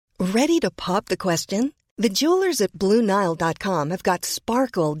Ready to pop the question? The jewelers at BlueNile.com have got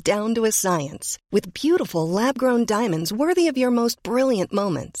sparkle down to a science with beautiful lab-grown diamonds worthy of your most brilliant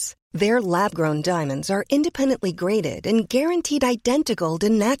moments. Their lab-grown diamonds are independently graded and guaranteed identical to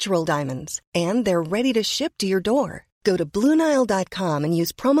natural diamonds, and they're ready to ship to your door. Go to BlueNile.com and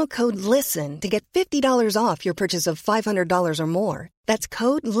use promo code LISTEN to get $50 off your purchase of $500 or more. That's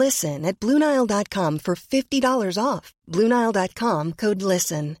code LISTEN at BlueNile.com for $50 off. BlueNile.com, code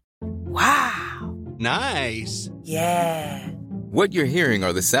LISTEN. Wow. Nice. Yeah. What you're hearing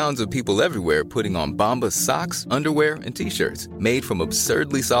are the sounds of people everywhere putting on Bombas socks, underwear, and T-shirts made from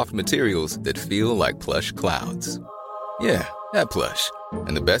absurdly soft materials that feel like plush clouds. Yeah, that plush.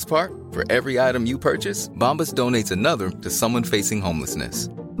 And the best part? For every item you purchase, Bombas donates another to someone facing homelessness.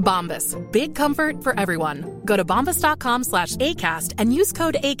 Bombas. Big comfort for everyone. Go to bombas.com/ACAST and use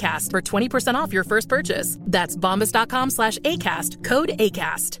code ACAST for 20% off your first purchase. That's bombas.com/ACAST. Code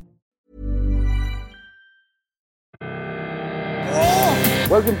ACAST.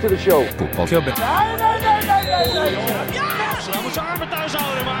 Welcome to the show. Fotballklubben.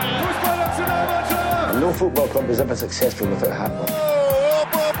 No football club is ever successful without handball.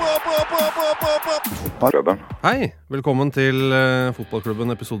 Hei, velkommen til Fotballklubben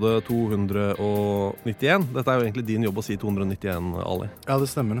episode 291. Dette jo egentlig din jobb å si 291, Ali. Ja, det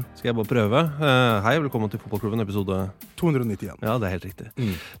stemmer det. Skal jeg bare prøve? Hei, velkommen til Fotballklubben episode 291. Ja, det helt riktig.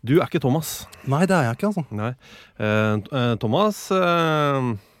 Du ikke Thomas. Nei, det jeg ikke, altså. Nei. Thomas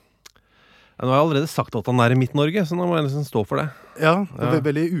nå har jeg allerede sagt at han i Midt-Norge, så nå må jeg liksom stå for det. Ja, det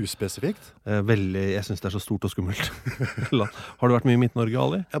veldig uspesifikt. Veldig, jeg synes det så stort og skummelt. Har du vært mye i Midt-Norge,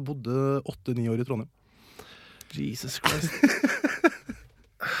 Ali? Jeg bodde 8-9 år i Trondheim. Jesus Christ.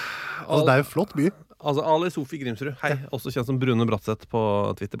 Altså, det jo flott by. Altså, Ali Sofie Grimsrud, hei. Også kjent som Brune Bratseth på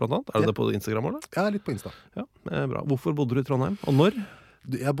Twitter, blant annet. Det på Instagram, eller? Ja, litt på Insta. Ja, bra. Hvorfor bodde du i Trondheim? Og når?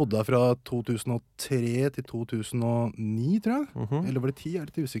 Jeg bodde der fra 2003 til 2009, tror jeg. Eller var det 10? Jeg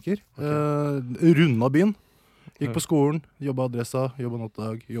litt usikker. Okay. Runda byen. Gikk på skolen, jobbet Adressa, jobbet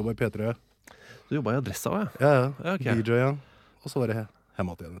Nattdag, jobbet i P3. Du jobbet i Adressa også, ja? Ja, okay. DJ, ja. Og så var det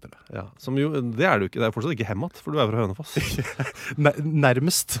Hemmat igjen etter det. Ja, som jo, det du ikke. Det fortsatt ikke Hemmat, for du fra Hønefoss.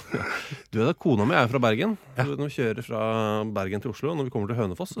 Nærmest. Ja. Du vet at kona mi fra Bergen. Ja. Når vi kjører fra Bergen til Oslo, og når vi kommer til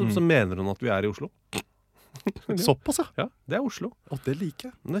Hønefoss, så mener hun at vi i Oslo. Såpass, ja. Ja, det Oslo. Og det liker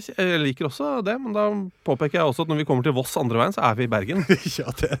jeg. Jeg liker også det, men da påpeker jeg også at når vi kommer til Voss andre veien, så vi i Bergen.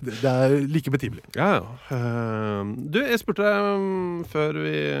 Ja, det like betimelig. Ja. Du, jeg spurte deg før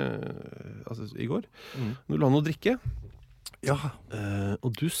vi altså i går, når du la noe drikke. Ja.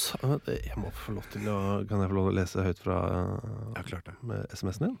 Og du sa jeg må få lov til kan jeg få lov til å lese høyt fra ja, klart det. Med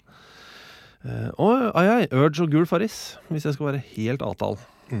SMS-en din. Urge og Gul Farris, hvis jeg skal være helt avtal.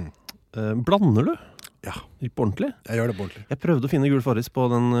 Blander du? Ja. På ordentlig? Jeg gjør det på ordentlig. Jeg prøvde å finne Gul Farris på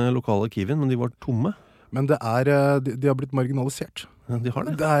den lokale Kiwien, men de var tomme. Men det de har blitt marginalisert. Ja, de har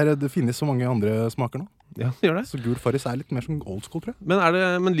det. Det finnes så mange andre smaker nå. Ja, de gjør det. Så Gul Farris litt mer som old school, tror jeg.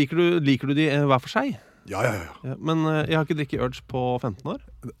 Men liker du de hver for seg? Ja. Men jeg har ikke drikket Urge på 15 år.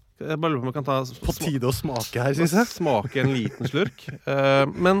 Jeg bare lurer på om jeg kan ta på tide å smake her, synes jeg. Smake en liten slurk.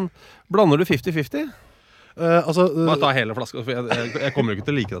 Men blander du 50-50? Bare ta hele flaska, for jeg kommer jo ikke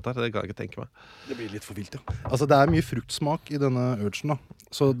til å like dette her. Det kan jeg ikke tenke meg. Det blir litt for vilt, ja. Altså, det mye fruktsmak i denne Urgen, da.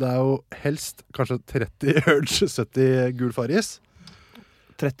 Så det jo helst kanskje 30 Urge, 70 Gul Farris.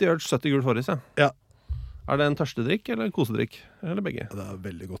 30 Urge, 70 Gul Farris, ja. Ja. Det en tørstedrikk eller en kosedrikk? Eller begge? Det et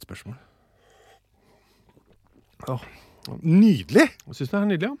veldig godt spørsmål. Nydelig! Jeg synes det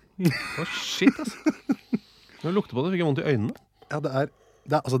nydelig, ja. Shit, altså. Når jeg lukter på det, fikk jeg vondt i øynene. Ja, det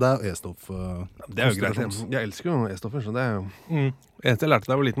E-stoff. Det jo greit. Jeg elsker jo E-stoffer. Så det jo eneste jeg lærte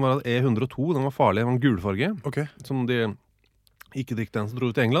da jeg var liten, var at E102 den var farlig. Den var en gulfarge. Okay. Som de ikke drikte den, så dro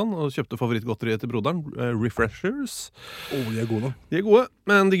ut til England og kjøpte favorittgodteriet til broderen. Refreshers. De gode. De gode,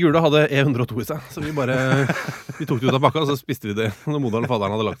 men de gule hadde E102 i seg. Så vi tok det ut av pakka, og så spiste vi det når moderen og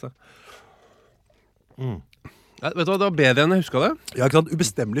faderen hadde lagt seg. Vet du hva, det var bedre enn jeg huska det. Ja, ikke sant?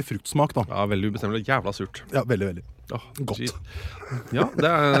 Ubestemmelig fruktsmak, da. Ja, veldig ubestemmelig. Jævla surt. Ja, veldig. Godt. Shit. Ja,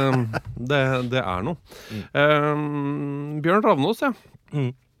 det noe. Bjørn Ravnås, ja.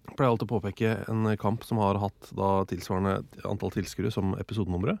 Pleier alltid å påpeke en kamp som har hatt da tilsvarende antall tilskuere som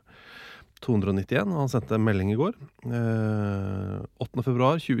episodenummeret. 291, og han sendte en melding i går. 8.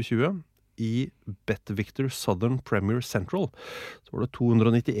 februar 2020 i Bet-Victor Southern Premier Central så var det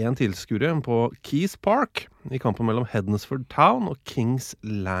 291 tilskuere på Keys Park i kampen mellom Hednesford Town og Kings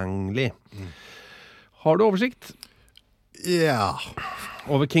Langley. Har du oversikt? Ja.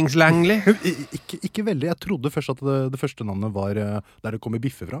 Over Kings Langley. Ikke veldig. Jeg trodde først at det første navnet var der det kommer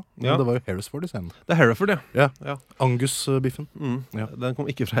Biffe fra. Men Ja. det var jo Harrisford i scenen. Det er Hereford, ja. Ja. Angus-biffen. Ja. Den kom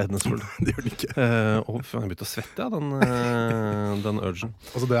ikke fra Hednesford. Det gjør den ikke. Jeg begynte å svette, den urgen.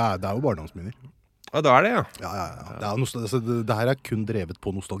 Altså, det er jo barndomsminner. Ja, det er det, ja. Ja. Det her er kun drevet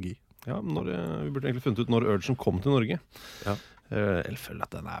på nostalgi. Ja, vi burde egentlig funnet ut når urgen kom til Norge. Ja. Jeg føler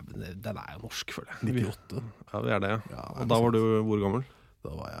at den er jo norsk, føler jeg. 98. Ja, det er det, ja. Ja, Og da var du hvor gammel? Da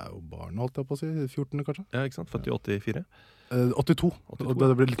var jeg jo barn, holdt jeg på å si. 14, kanskje. Ja, ikke sant? Født i 84. 82. Og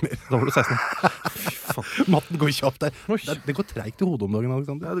det ble litt mer. Da var du 16. Fy faen. Matten går kjapt der. Oi. Det går treigt i hodet om dagen,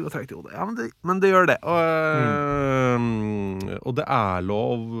 Alexander. Ja, det går tregt i hodet. Ja, men det gjør det. Og det er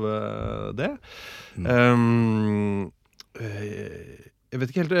lov, det. Jeg vet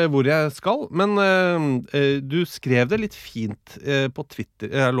ikke helt hvor jeg skal, men du skrev det litt fint på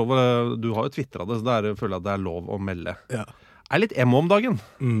Twitter. Du har jo twittret det, så der føler jeg at det er lov å melde. Ja. Det er litt emo om dagen.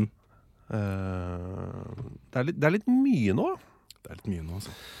 Det er litt mye nå. Det er litt mye nå,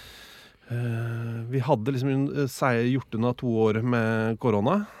 altså. Vi hadde liksom gjort unna 2 år med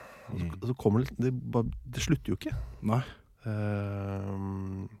korona. Og så kommer det slutter jo ikke. Nei.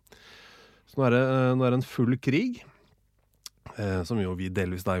 Så nå er det en full krig, som jo vi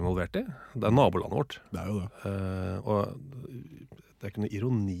delvis er involvert i. Det er nabolandet vårt. Det er jo det. Og det er ikke noe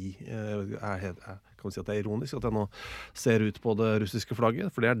ironi. Kan man si at det er ironisk at jeg nå ser ut på det russiske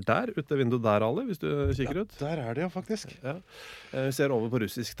flagget? For det er der, ute vinduet der, Ali, hvis du kikker ut. Der er det jo faktisk. Ja. Vi ser over på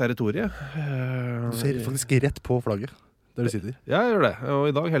russisk territorie. Du ser faktisk rett på flagget der du sitter. Ja, jeg gjør det. Og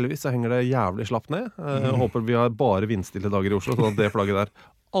i dag heldigvis så henger det jævlig slapt ned. Jeg håper vi har bare vindstille dager i Oslo, sånn at det flagget der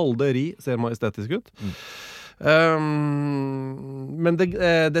aldri ser majestetisk ut. Men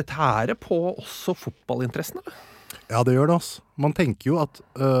det tærer på også fotballinteressen, eller? Ja, det gjør det, altså. Man tenker jo at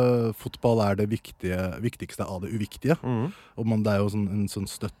fotball er det viktigste av det uviktige. Og det er jo en sånn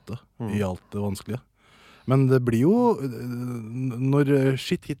støtte i alt det vanskelige. Men det blir jo, når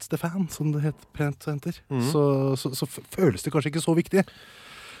shit hits the fan, som det heter pent senter, så føles det kanskje ikke så viktig.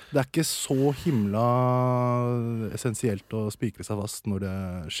 Det er ikke så himla essensielt å spikre seg fast når det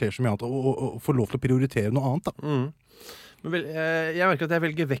skjer så mye annet, og få lov til å prioritere noe annet, da. Men jeg merker at jeg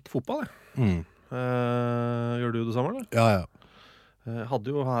velger vekk fotball, jeg. Gjør du det samme, eller? Ja. Jeg hadde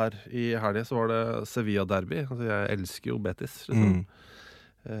jo her i helgen, så var det Sevilla Derby. Altså, jeg elsker jo Betis, liksom.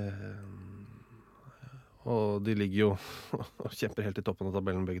 Og de ligger jo og kjemper helt i toppen av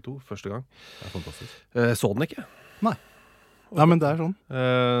tabellen begge to, første gang. Det er fantastisk. Så den ikke? Nei, men det er sånn.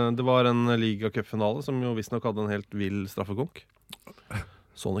 Det var en ligacupfinale som jo visstnok hadde en helt vill straffekonk.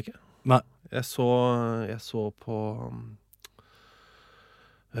 Så den ikke? Nei. Jeg så på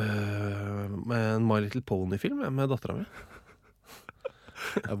med en My Little Pony-film med datteren min.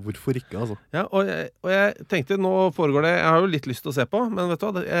 Ja, hvorfor ikke, altså? Ja, og jeg tenkte, nå foregår det. Jeg har jo litt lyst til å se på, men vet du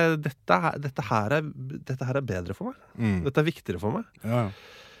hva, dette her er bedre for meg. Dette er viktigere for meg. Ja.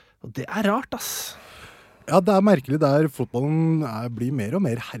 Og det er rart, ass. Ja, det er merkelig der fotballen blir mer og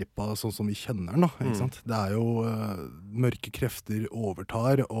mer herpa sånn som vi kjenner den, da, ikke sant? Det er jo mørke krefter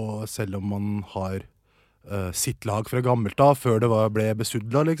overtar, og selv om man har sitt lag fra gammelt da, før det ble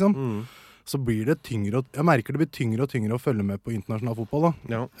besudla, liksom, så blir det tyngre, jeg merker det blir tyngre og tyngre å følge med på internasjonal fotball, da.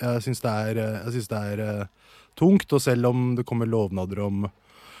 Ja. Jeg synes det er tungt, og selv om det kommer lovnader om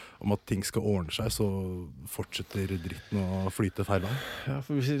at ting skal ordne seg, så fortsetter dritten å flyte feil vei. Ja,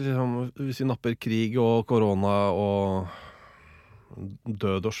 for hvis vi napper krig og korona og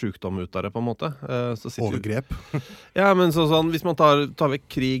død og sykdom ut av det, på en måte. Overgrep. Ja, men sånn, hvis man tar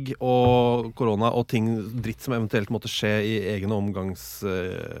vekk krig og korona og dritt som eventuelt måtte skje i egen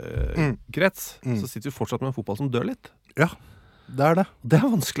omgangskrets, så sitter vi fortsatt med en fotball som dør litt. Ja, det er det. Det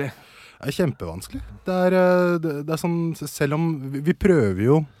er vanskelig. Det er kjempevanskelig. Det er sånn, selv om vi prøver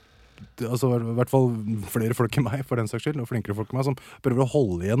jo, altså i hvert fall flere folk enn meg, for den saks skyld, og flinkere folk enn meg, som prøver å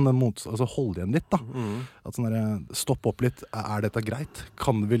holde igjen litt, da. At sånn der, stopp opp litt, er dette greit?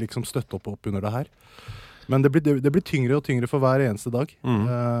 Kan vi liksom støtte opp under det her? Men det blir tyngre og tyngre for hver eneste dag.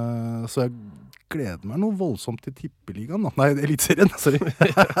 Så jeg gleder meg noe voldsomt til tippeligaen, da. Nei, elitserien, sorry.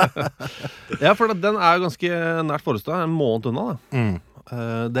 Ja, for den er ganske nært forestående, en måned unna, da.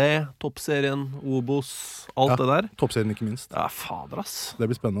 Toppserien, Obos, alt det der. Toppserien ikke minst. Ja, fader, ass. Det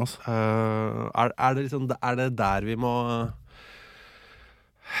blir spennende, ass. Er det der vi må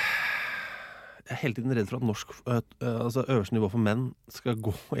Jeg er hele tiden redd for at norsk øverste nivå for menn skal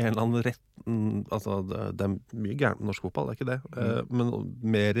gå i en eller annen rett. Altså, det er mye gærent med norsk fotball, det er ikke det. Men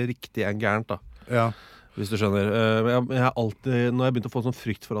mer riktig enn gærent, da. Ja. Hvis du skjønner. Jeg har alltid, nå har jeg begynt å få sånn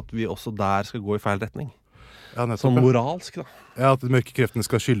frykt for at vi også der skal gå i feil retning. Ja, sånn moralsk, da. Ja, at de mørke kreftene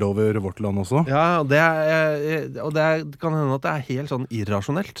skal skylle over vårt land også. Ja, det kan hende at det er helt sånn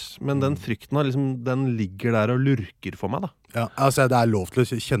irrasjonelt. Men den frykten den ligger der og lurker for meg, da. Ja, altså det er lov til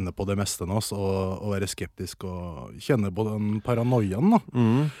å kjenne på det meste nå, og være skeptisk og kjenne på den paranoiaen, da.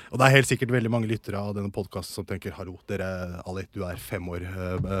 Og det er helt sikkert veldig mange lyttere av denne podcasten som tenker, hallo, Ali, du er 5 år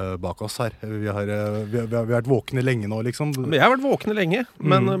bak oss her. Vi har vært våkne lenge nå, liksom. Jeg har vært våkne lenge,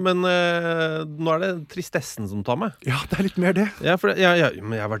 men nå er det tristessen som tar meg. Ja, det er litt mer det. Ja, men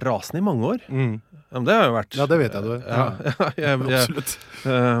jeg har vært rasende i mange år. Ja, men det har jeg vært. Ja, det vet jeg du. Ja, absolutt.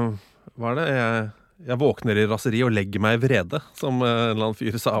 Hva er det? Jeg våkner i raseri og legger meg i vrede, som en eller annen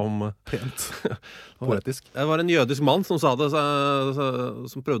fyr sa om... Pent. Poetisk. Det var en jødisk mann som sa det,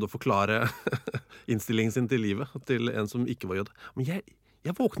 som prøvde å forklare innstillingen sin til livet til en som ikke var jøde. Men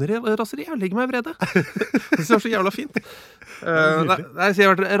jeg våkner i raseri, jeg legger meg i vrede. Det er så jævla fint. Nei, så jeg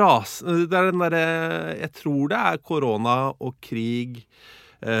har vært rasende. Det er den der, jeg tror det er korona og krig,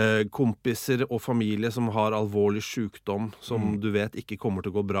 kompiser og familie som har alvorlig sykdom som du vet ikke kommer til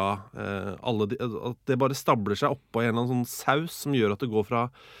å gå bra. At det bare stabler seg oppå en eller annen sånn saus som gjør at det går fra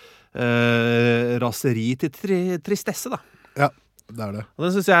raseri til tristesse, da. Ja, det er det. Og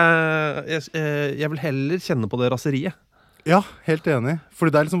det synes jeg vil heller kjenne på det raseriet. Ja, helt enig. Fordi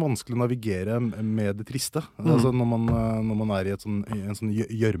det er liksom vanskelig å navigere med det triste. Altså når man er i en sånn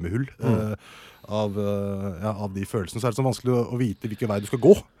gjørmehull av de følelsene, så er det så vanskelig å vite hvilken vei du skal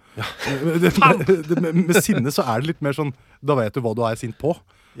gå. Ja. Med sinne så er det litt mer sånn, da vet du hva du er sint på.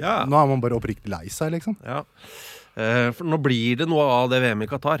 Ja. Nå er man bare oppriktig lei seg, liksom. Ja. For nå blir det noe av det VM i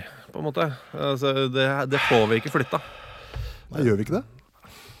Qatar, på en måte. Altså, det får vi ikke flytta. Nei, gjør vi ikke det?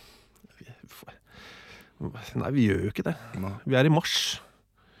 Nei, vi gjør jo ikke det. Nei. Vi er i mars.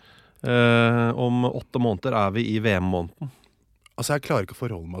 Om 8 måneder er vi i VM-måneden. Altså, jeg klarer ikke å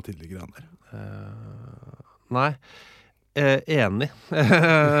forholde meg til de greiene der. Nei, enig.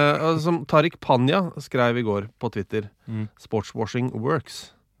 Som Tariq Panya skrev i går på Twitter, sportswashing works.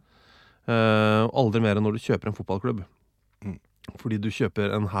 Aldri mer enn når du kjøper en fotballklubb. Fordi du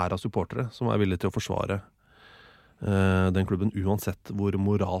kjøper en hær av supportere som er villige til å forsvare den klubben, uansett hvor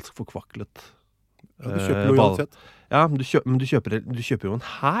moralsk forkvaklet. Ja, du kjøper lojalitet. Ja, men du kjøper jo en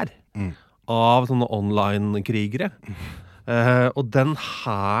hær av sånne online-krigere. Og den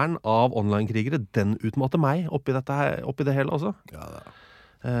hæren av online-krigere, den utmatter meg oppi det hele også. Ja,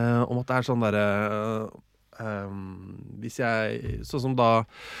 om at det er sånn hvis jeg, sånn som da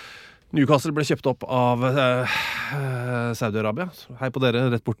Newcastle ble kjøpt opp av Saudi-Arabia. Hei på dere,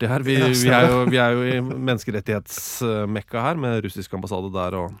 rett borti her. Vi er jo i menneskerettighetsmekka her, med russisk ambassade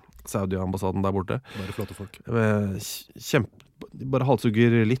der og Saudi-ambassaden der borte. Bare flotte folk. Bare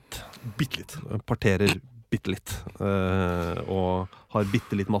halshugger litt. Bittelitt. Parterer bittelitt. Og har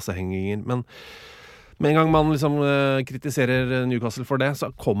bittelitt massehenginger. Men med en gang man liksom kritiserer Newcastle for det, så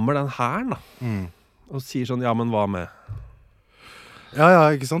kommer den hæren da. Og sier sånn, ja, men hva med?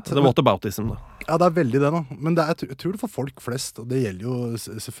 Ja, ikke sant? Det måtte bautism da. Ja, det er veldig det da. Men jeg tror det for folk flest, og det gjelder jo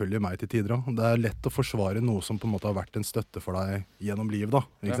selvfølgelig meg til tider også, det er lett å forsvare noe som på en måte har vært en støtte for deg gjennom livet da,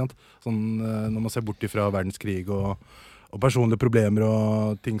 ikke sant? Sånn, når man ser bort ifra verdenskrig og personlige problemer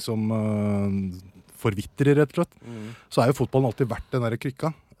og ting som forvitrer rett og slett, så er jo fotballen alltid vært den der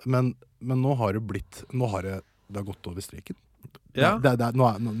krykka. Men nå har det gått over streken. Ja.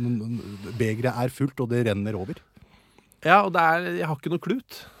 Begeret er fullt, og det renner over. Ja, og jeg har ikke noe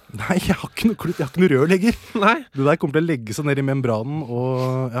klut. Nei, jeg har ikke noe klut, jeg har ikke noe rørlegger. Nei. Det der kommer til å legge seg ned i membranen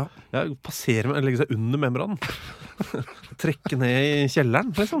og ja. Ja, legge seg under membranen. Trekke ned i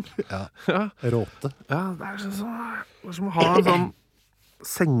kjelleren, liksom. Ja. Råte. Ja, det er som å ha en sånn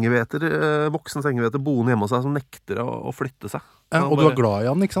voksen sengeveter boende hjemme hos seg som nekter å flytte seg. Ja, og du er glad i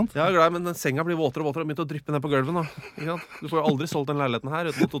han, ikke sant? Ja, jeg er glad i, men den senga blir våtere og våtere og begynte å dryppe ned på gulvet nå. Ikke sant? Du får jo aldri solgt den leiligheten her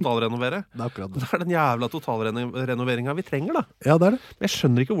uten å totalrenovere. Det er akkurat det. Det er den jævla totalrenoveringen vi trenger da. Ja, det er det. Men jeg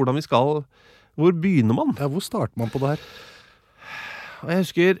skjønner ikke hvordan vi skal. Hvor begynner man? Ja, hvor starter man på det her? Og jeg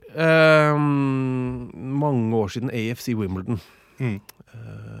husker mange år siden AFC Wimbledon.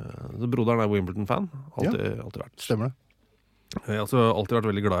 Broderen er Wimbledon-fan. Alltid vært. Stemmer det. Jeg har altså alltid vært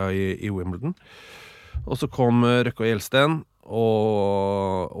veldig glad i Wimbledon. Og så kom Røkke og Gjelsten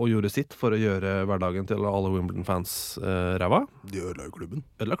og gjorde sitt for å gjøre hverdagen til alle Wimbledon-fans ræva. De ødela jo klubben.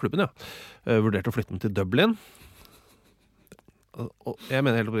 Ødela klubben, ja. Vurderte å flytte den til Dublin. Og jeg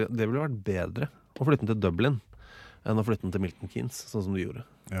mener helt det ville vært bedre å flytte den til Dublin enn å flytte den til Milton Keynes, sånn som de gjorde.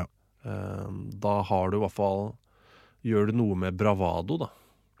 Ja. Da har du i hvert fall gjør du noe med bravado, da.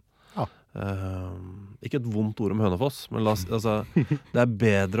 Ja. Ikke et vondt ord om Hønefoss, men det er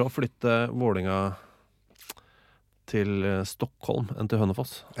bedre å flytte Vålinga til Stockholm enn til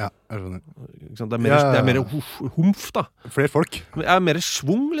Hønefoss. Ja, jeg skjønner. Ikke sant? Det er mer humf, da. Flere folk. Det er mer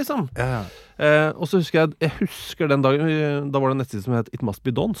svung, liksom. Ja. Og så husker jeg den dagen, da var det en nettside som het It Must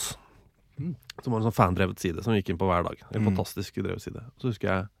Be Dons. Som var en sånn fandrevet side som gikk inn på hver dag. En fantastisk drevet side. Så husker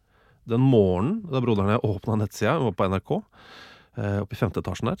jeg den morgenen da broderen og jeg åpnet nettsida, vi var på NRK, oppe i 5.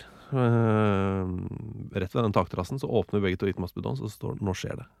 etasjen der, rett ved den takterrassen, så åpner vi begge to It Must Be Dons, og så står det, nå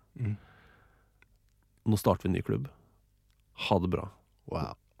skjer det. Nå starter vi en ny klubb. Ha det bra.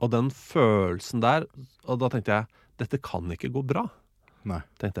 Wow. Og den følelsen der, og da tenkte jeg, dette kan ikke gå bra. Nei.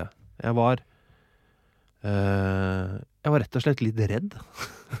 Tenkte jeg. Jeg var rett og slett litt redd.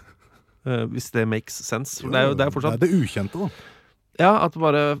 Hvis det makes sense. For det er jo fortsatt... Det er det ukjente, da. Ja, at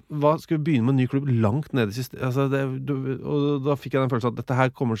bare, skal vi begynne med en ny klubb langt nede i systemet? Altså og da fikk jeg den følelsen at dette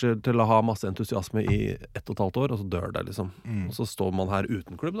her kommer til å ha masse entusiasme i 1,5 år, og så dør det, liksom. Og så står man her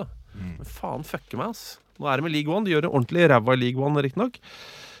uten klubb, da. Men faen, fucker meg, ass. Nå er de med League One. De gjør det ordentlig ræva i League One, riktig nok.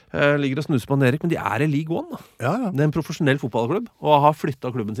 Ligger og snuser på Erik, men de er i League One, da. Ja. Det er en profesjonell fotballklubb, og har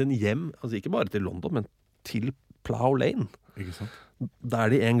flyttet klubben sin hjem, altså ikke bare til London, men til Plough Lane. Ikke sant?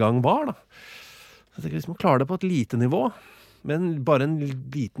 Der de en gang var, da. Så jeg tenker liksom å klare det på et lite nivå, men bare en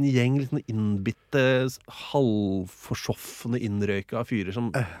liten gjeng, litt innbitte, halvforsoffende innrøyka fyrer som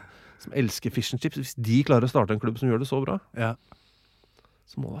elsker fish and chips. Hvis de klarer å starte en klubb som gjør det så bra,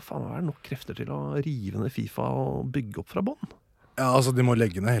 så må det faen være nok krefter til å rive ned FIFA og bygge opp fra bånn. Ja, altså de må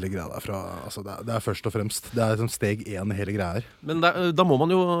legge ned hele greia derfra. Altså, det er først og fremst. Det er steg 1 i hele greia her. Men da må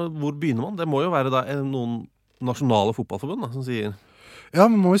man jo, hvor begynner man? Det må jo være da noen nasjonale fotballforbund da, som sier... Ja,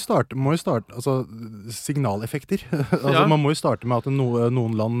 men må jo starte altså signaleffekter. Altså man må jo starte med at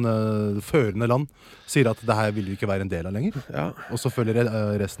noen land, førende land, sier at det her vil vi ikke være en del av lenger. Ja. Og så følger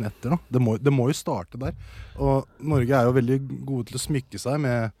resten etter, da. Det må jo starte der. Og Norge er jo veldig gode til å smykke seg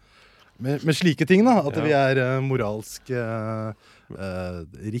med slike ting, da. At vi er moralsk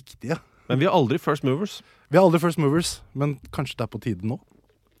riktige. Men vi er aldri first movers. Vi er aldri first movers, men kanskje det er på tide nå.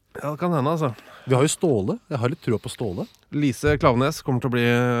 Ja, det kan hende, altså. Vi har jo Ståle. Jeg har litt tro på Ståle. Lise Klaveness kommer til å bli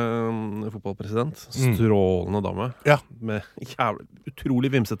fotballpresident. Strålende dame. Ja. Med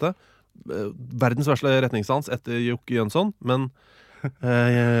utrolig vimsete. Verdens verste retningssans etter Jokke Jønsson, men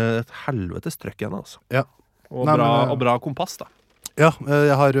et helvetes trøkk igjen, altså. Ja. Og bra kompass, da. Ja,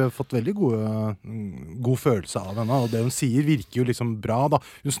 jeg har fått veldig god følelse av henne, og det hun sier virker jo liksom bra, da.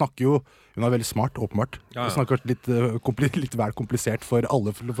 Hun er veldig smart, åpenbart. Ja. Hun snakker litt vel komplisert for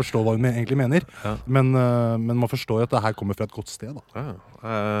alle for å forstå hva hun egentlig mener. Ja. Men man forstår at det her kommer fra et godt sted, da. Ja.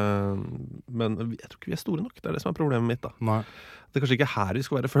 Men jeg tror ikke vi er store nok. Det er det som er problemet mitt, da. Nei. Det er kanskje ikke her vi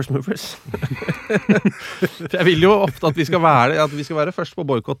skal være first movers. For jeg vil jo ofte at vi skal være først på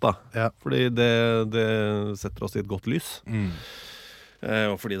boykott, da. Ja. Fordi det setter oss i et godt lys.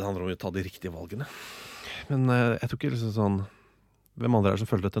 Og fordi det handler om å ta de riktige valgene. Men jeg tror ikke liksom sånn... Hvem andre er det som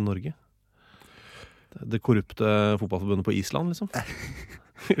følger det til Norge? Det korrupte fotballforbundet på Island, liksom.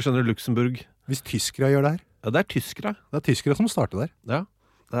 Skjønner du, Luxemburg? Hvis tyskere gjør det her. Ja, det er tyskere. Det er tyskere som starter der. Ja,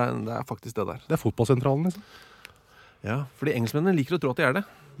 det er faktisk det der. Det er fotballsentralen, liksom. Ja, fordi engelskmennene liker å tro at de er det.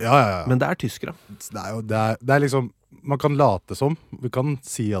 Ja. Men det er tyskere. Det er liksom... Man kan late som. Vi kan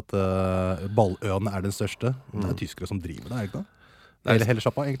si at Balløen er den største. Det er tyskere som driver det, er det ikke det? Eller hele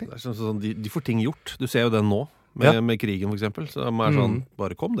sjappa, egentlig. Det er sånn, de får ting gjort. Du ser jo det nå. Med krigen, for eksempel. Så det er sånn,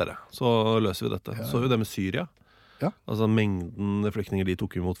 bare kom dere, så løser vi dette. Så jo det med Syria. Ja. Altså mengden flyktninger de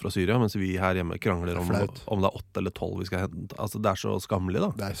tok imot fra Syria, mens vi her hjemme krangler om det er 8 eller 12 vi skal hente. Altså det er så skammelig, da.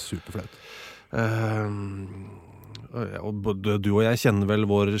 Det er superflaut. Og du og jeg kjenner vel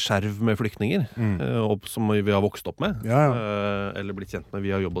vår skjerv med flyktninger, som vi har vokst opp med. Eller blitt kjent med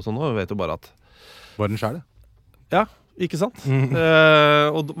via jobb og sånn, og vi vet jo bare at... Var den skjær det? Ja. Ikke sant?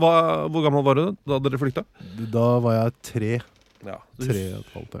 Og hvor gammel var du da dere flykta? Da var jeg 3. Ja, 3,5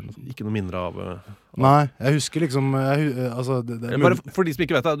 eller noe sånt. Ikke noe mindre av... Nei, jeg husker liksom... bare for de som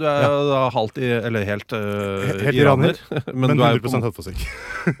ikke vet det, du er halvt helt iraner, men du er 100% høyfossing.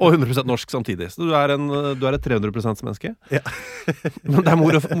 Og 100% norsk samtidig. Så du er et 300% menneske. Ja. Men det er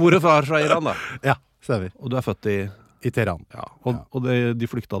mor og far fra Iran, da. Ja, stemmer. Og du er født i Teheran. Ja, og de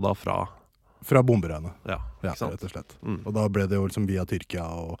flykta da fra bomberøyene. Ja, rett og slett. Og da ble det jo liksom via Tyrkia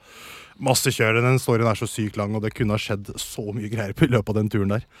og masse kjør. Den storyen er så sykt lang, og det kunne ha skjedd så mye greier i løpet av den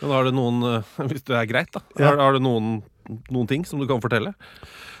turen der. Men har du noen, hvis det er greit da, har du noen ting som du kan fortelle?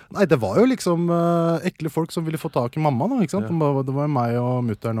 Nei, det var jo liksom ekle folk som ville få tak i mamma, da, ikke sant? Det var meg og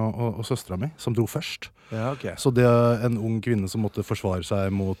mutteren og søstera mi som dro først. Ja, okay. Så det er en ung kvinne som måtte forsvare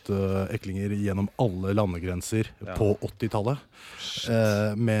seg mot eklinger gjennom alle landegrenser på 80-tallet.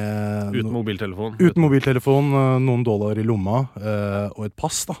 Uten mobiltelefon. Uten mobiltelefon, noen dollar i lomma og et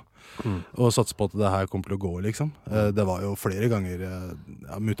pass, da. og satse på at det her kommer til å gå, liksom. Det var jo flere ganger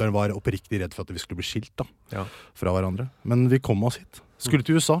mutteren var oppriktig redd for at vi skulle bli skilt da, fra hverandre. Men vi kom oss hit. Skulle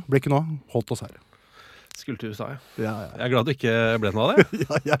til USA, ble ikke noe, holdt oss her. Skulle til USA, Ja. Jeg er glad du ikke ble noe av det.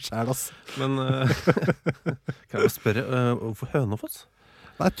 Ja, jeg skjær, ass. Men kan jeg spørre, hvorfor Hønefoss?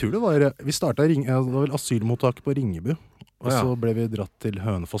 Nei, jeg tror det var, vi startet det var vel asylmottaket på Ringebu. Og så ble vi dratt til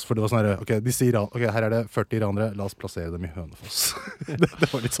Hønefoss, for det var sånn her, ok, her er det 40 iranere, la oss plassere dem i Hønefoss. det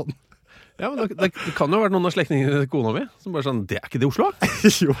var litt sånn. Ja, men det kan jo ha vært noen av slektningene til kona mi som bare sånn, det er ikke det Oslo?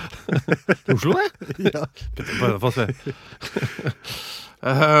 Jo. Det er Oslo, det? Ja. På Hønefoss,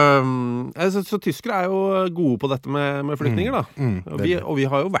 så tyskere er jo gode på dette med flyktninger, da. Og vi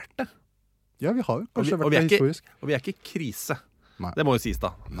har jo vært det. Ja, vi har jo kanskje og vært det historisk. Og vi er ikke i krise. Nei. Det må jo sies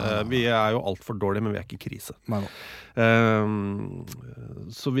da. Vi er jo alt for dårlige, men vi er ikke i krise. Nei.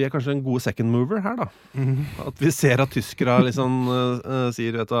 Så vi er kanskje en god second mover her da. At vi ser at tyskere liksom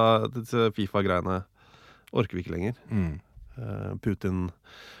sier, vet du hva, disse FIFA-greiene orker vi ikke lenger. Putin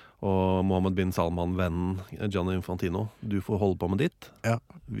og Mohammed bin Salman, vennen Gianni Infantino, du får holde på med ditt. Ja.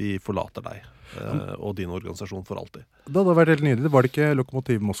 Vi forlater deg og din organisasjon for alltid. Det hadde vært helt nydelig. Det var det ikke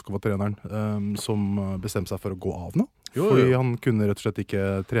Lokomotiv Moskva-treneren som bestemte seg for å gå av nå? Fordi han kunne rett og slett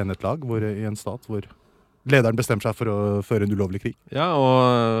ikke trene et lag i en stat hvor lederen bestemmer seg for å føre en ulovlig krig. Ja,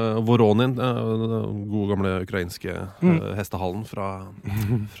 og Voronin, den gode gamle ukrainske hestehallen fra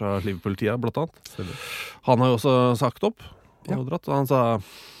Liverpool-tida, blant annet. Han har jo også sagt opp og dratt, og han sa,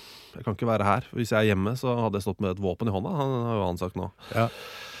 jeg kan ikke være her. Hvis jeg er hjemme, så hadde jeg stått med et våpen i hånda. Han har jo han sagt nå. Ja.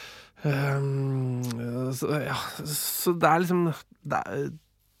 Så det er liksom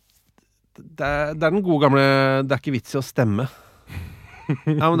det er den gode gamle det er ikke vits i å stemme.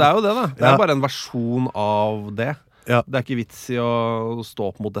 Ja, men det er jo det da. Det er bare en versjon av det. Det er ikke vits i å stå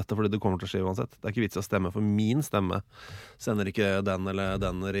opp mot dette fordi det kommer til å skje uansett. Det er ikke vits i å stemme, for min stemme sender ikke den eller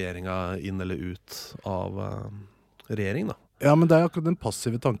den regjeringa inn eller ut av regjering da. Ja, men det er akkurat den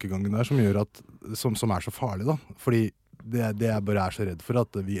passive tankegangen der som gjør at som er så farlig da. Fordi det jeg bare er så redd for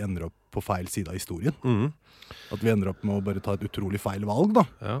at vi ender opp på feil side av historien. At vi ender opp med å bare ta et utrolig feil valg da.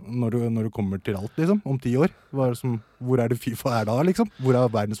 Når du kommer til alt liksom, om 10 år. Hvor er det FIFA er da liksom? Hvor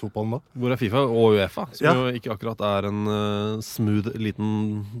er verdensfotballen da? Hvor er FIFA og UEFA? Som jo ikke akkurat er en smooth liten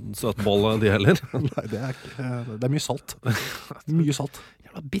søtbolle de heller. Nei, det er mye salt. Mye salt.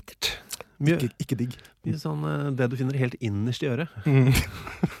 Jævla bittert. Ikke digg. Mye sånn det du finner helt innerst i øret.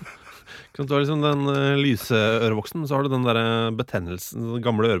 Du har liksom den lyse ørevoksen, så har du den der betennelsen, den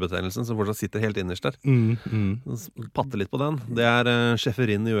gamle ørebetennelsen som fortsatt sitter helt innerst der. Patte litt på den. Det er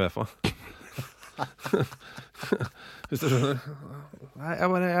sjeferinn i UEFA. Hvis du skjønner. Nei, jeg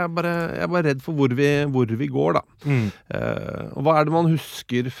er bare redd for hvor vi går da. Og hva er det man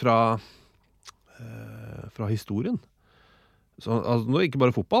husker fra historien? Så, altså, ikke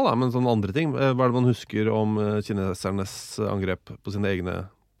bare fotball da, men sånne andre ting. Hva er det man husker om kinesernes angrep på sine egne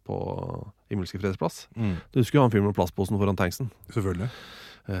på Himmelske Fredsplass? Du husker jo han fyren med plastposen foran tanksen. Selvfølgelig.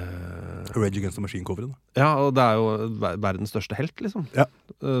 Rage Against the Machine-coveren. Ja, og det er jo verdens største helt, liksom. Ja.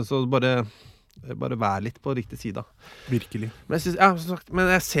 Så bare vær litt på riktig side. Virkelig.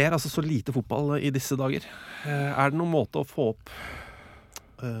 Men jeg ser altså så lite fotball i disse dager. Er det noen måte å få opp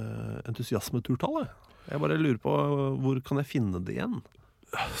entusiasmeturtallet? Jeg bare lurer på, hvor kan jeg finne det igjen?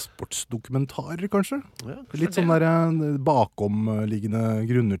 Sportsdokumentarer, kanskje? Ja, litt sånn der bakomliggende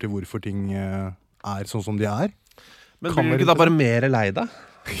grunner til hvorfor ting er sånn som de er. Men blir du ikke da bare mer lei deg?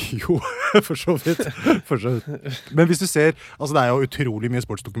 Jo, for så vidt. Men hvis du ser, altså det er jo utrolig mye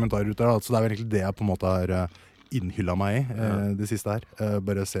sportsdokumentarer ute der, så det er vel egentlig det jeg på en måte har innhyllet meg i det siste her.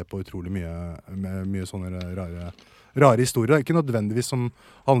 Bare se på utrolig mye sånne rare historier. Ikke nødvendigvis som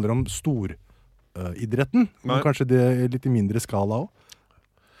handler om storidretten, men kanskje det er litt i mindre skala også.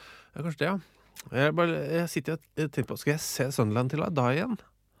 Ja, kanskje det, ja. Jeg sitter og tenker på, skal jeg se Sunderland til da igjen?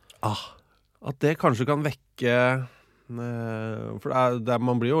 At det kanskje kan vekke for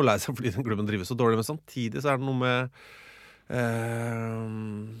man blir jo lei seg fordi den klubben drives så dårlig, men samtidig så er det noe med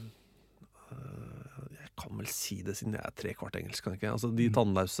jeg kan vel si det siden jeg er 3/4 engelsk, kan jeg ikke? Altså de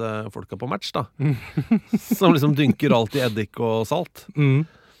tannløse folka på match da som liksom dynker alt i eddik og salt.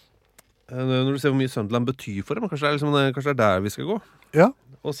 Når du ser hvor mye Sunderland betyr for dem, kanskje det er der vi skal gå. Ja.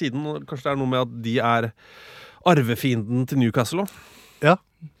 Og siden kanskje det er noe med at de er arvefienden til Newcastle også. Ja.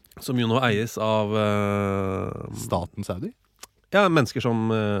 Som jo nå eies av staten Saudi? Ja, mennesker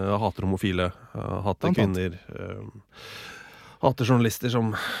som hater homofile, hater kvinner, hater journalister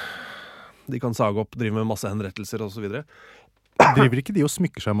som de kan sage opp, drive med masse henrettelser og så videre. Driver ikke de og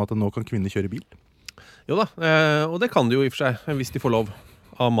smykker seg med at nå kan kvinner kjøre bil? Jo da, og det kan de jo i og for seg, hvis de får lov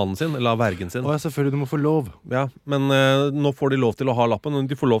av mannen sin, eller av vergen sin. Og selvfølgelig, du må få lov. Ja, men nå får de lov til å ha lappen, og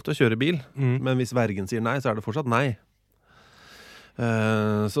de får lov til å kjøre bil. Men hvis vergen sier nei, så er det fortsatt nei.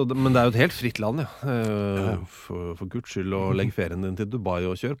 Men det er jo et helt fritt land, ja. For Guds skyld, og legg ferien din til Dubai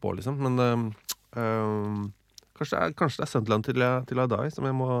og kjør på, liksom. Men kanskje det er Sunderland til Adai som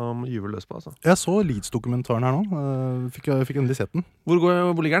jeg må gyve løs på, altså. Jeg så Leeds-dokumentaren her nå. Fikk endelig sett den.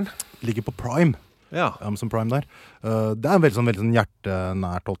 Hvor ligger den? Ligger på Prime. Ja. Amazon Prime der. Det er veldig sånn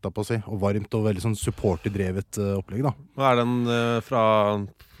hjertenært, holdt jeg på å si, og varmt og veldig sånn supporterdrevet opplegg, da. Hva er den fra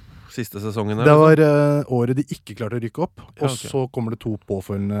siste sesongen? Det var året de ikke klarte å rykke opp, og ok. så kommer det 2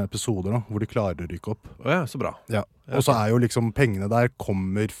 påfølgende episoder da, hvor de klarer å rykke opp. Ja, så bra. Ja. Og så er jo liksom pengene der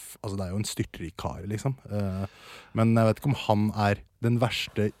kommer, altså det er jo en styrtrik kar, liksom. Men jeg vet ikke om han er den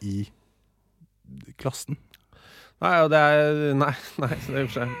verste i klassen. Nei, det er jo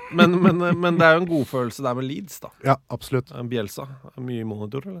ikke. Men det er jo en god følelse der med Leeds, da. Ja, absolutt. Bielsa. Mye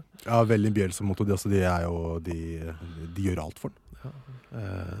monitor, eller? Ja, veldig Bielsa-motor. De er jo, de gjør alt for den.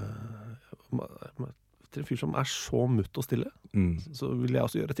 Til en fyr som er så mutt og stille, så vil jeg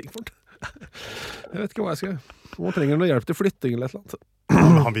også gjøre ting for den. Jeg vet ikke hva jeg skal gjøre. Nå trenger han noe hjelp til flytting eller et eller annet.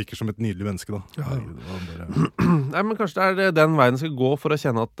 Han virker som et nydelig menneske, da. Ja. Nei, men kanskje det er den veien jeg skal gå for å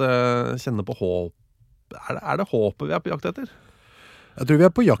kjenne på håp. Er det håpet vi er på jakt etter? Jeg tror vi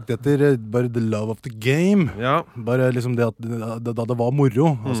er på jakt etter bare the love of the game. Ja. Bare liksom det at da det var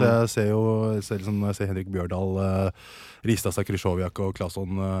moro. Altså jeg ser liksom, når jeg ser Henrik Bjørdal, Ristasa Krysjoviak og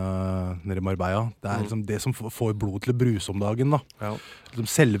Claesson nede i Marbella. Det er liksom det som får blodet til å bruse om dagen, da. Ja. Liksom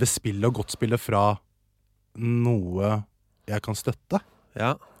selve spillet og godt spillet fra noe jeg kan støtte.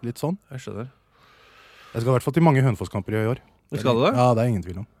 Ja. Litt sånn. Jeg skjønner. Jeg skal i hvert fall til mange Hønefoss-kamper i år. Skal du det? Ja, det er ingen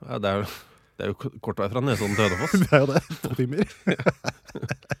tvil om. Ja, det er jo kort vei fra Nesodden til Hønefoss. Det er jo det. 2 timer.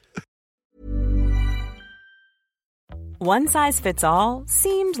 One size fits all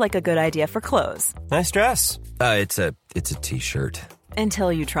seemed like a good idea for clothes. Nice dress. It's a t-shirt.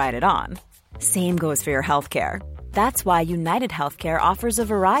 Until you tried it on. Same goes for your healthcare. That's why United Healthcare offers a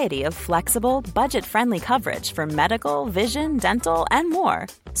variety of flexible, budget-friendly coverage for medical, vision, dental, and more.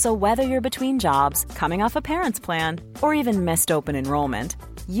 So whether you're between jobs, coming off a parent's plan, or even missed open enrollment,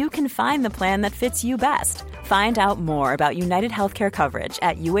 you can find the plan that fits you best. Find out more about United Healthcare coverage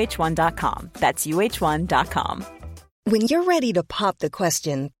at uh1.com. That's uh1.com. When you're ready to pop the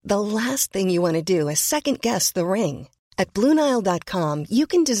question, the last thing you want to do is second-guess the ring. At BlueNile.com, you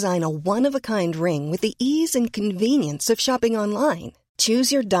can design a one-of-a-kind ring with the ease and convenience of shopping online.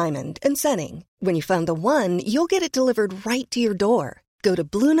 Choose your diamond and setting. When you find the one, you'll get it delivered right to your door. Go to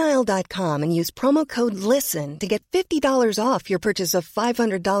BlueNile.com and use promo code LISTEN to get $50 off your purchase of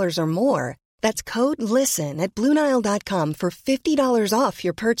 $500 or more. That's code LISTEN at BlueNile.com for $50 off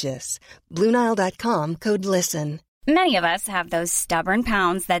your purchase. BlueNile.com, code LISTEN. Many of us have those stubborn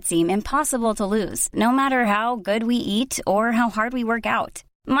pounds that seem impossible to lose, no matter how good we eat or how hard we work out.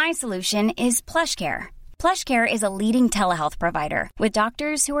 My solution is PlushCare. PlushCare is a leading telehealth provider with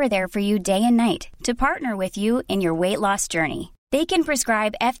doctors who are there for you day and night to partner with you in your weight loss journey. They can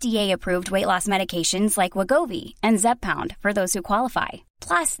prescribe FDA-approved weight loss medications like Wegovy and Zepbound for those who qualify.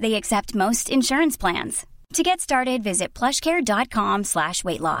 Plus, they accept most insurance plans. To get started, visit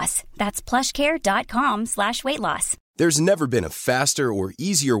plushcare.com/weightloss. That's plushcare.com/weightloss. There's never been a faster or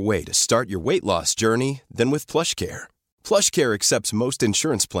easier way to start your weight loss journey than with PlushCare. PlushCare accepts most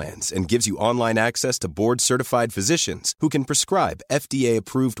insurance plans and gives you online access to board-certified physicians who can prescribe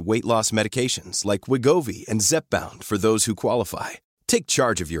FDA-approved weight loss medications like Wegovy and Zepbound for those who qualify. Take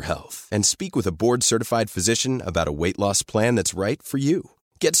charge of your health and speak with a board-certified physician about a weight loss plan that's right for you.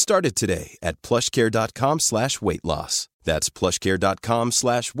 Get started today at plushcare.com/weightloss. That's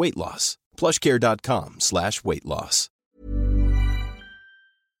plushcare.com/weightloss. plushcare.com/weightloss.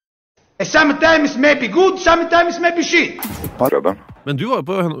 Sometimes may be good, sometimes may be shit. Men du var jo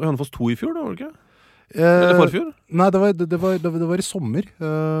på Hønefoss 2 i fjor, da, var du ikke? Eller forfjor? Nei, det var i sommer.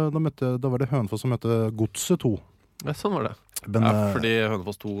 Da var det Hønefoss som møtte Godset 2. Ja, sånn var det. Men, fordi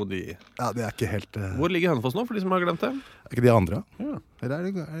Hønefoss 2, de... Ja, det er ikke helt... Hvor ligger Hønefoss nå, for de som har glemt det? Er ikke de andre? Ja. Eller er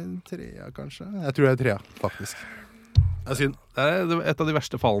det 3, kanskje? Jeg tror det er 3, faktisk. Det er et av de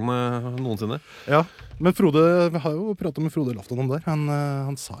verste fallene noensinne. Ja, men Frode, vi har jo pratet med Frode Lafton om det.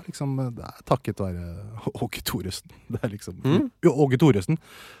 Han sa liksom, det er takket være Åge Thoresen. Det er liksom, Åge Thoresen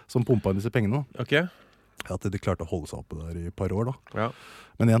som pumpet inn disse pengene. Ok. At de klarte å holde seg oppe der i et par år da. Ja.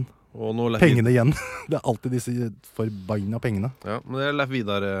 Men igjen, pengene igjen. Det er alltid disse forbeina pengene. Ja, men det Leif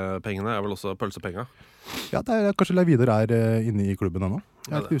Vidar-pengene er vel også pølsepenga? Ja, det er, kanskje Leif Vidar er inne i klubben ennå.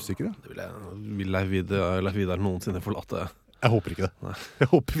 Jeg er litt usikker. Vil Leif Vidar noensinne forlate? Jeg håper ikke det. Nei. Jeg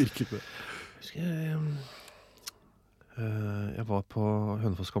håper virkelig ikke det. Jeg var på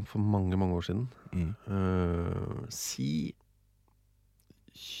Hønefoss-kamp for mange, mange år siden. Si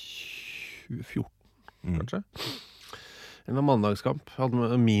 2014, kanskje. En mandagskamp.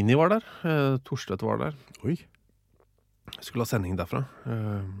 Mini var der. Torstvedt var der. Oi. Jeg skulle ha sending derfra.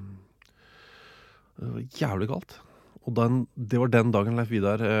 Det var jævlig kaldt. Og det var den dagen Leif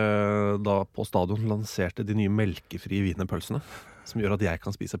Vidar da på stadion lanserte de nye melkefrie wienerpølsene, som gjør at jeg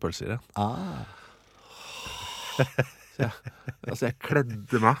kan spise pølser igjen. Så jeg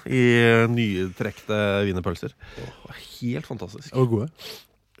kledde meg i nytrekte wienerpølser. Det var helt fantastisk. Og gode?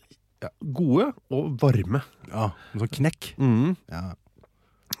 Ja, gode og varme. Ja, en sånn knekk. Ja.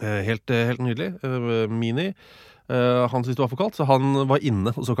 Helt nydelig. Mini. Han syntes det var for kaldt, så han var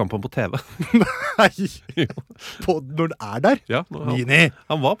inne og så kampen på TV. Nei! Når det der? Ja, Mini!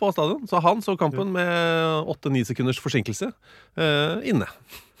 Han var på stadion, så han så kampen med 8-9 sekunders forsinkelse inne.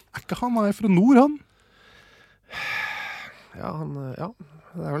 Er ikke han fra nord, han? Ja,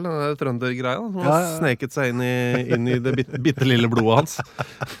 det er vel denne trøndergreia som har sneket seg inn i det bitte lille blodet hans.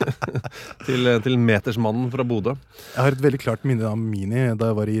 til metersmannen fra Bodø. Jeg har et veldig klart minne av Mini da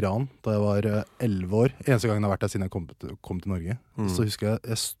jeg var i Iran, da jeg var 11 år. Eneste gangen jeg har vært der siden jeg kom til Norge. Så husker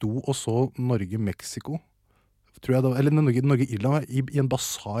jeg sto og så Norge-Mexico. Tror jeg det var, eller Norge-Irland i en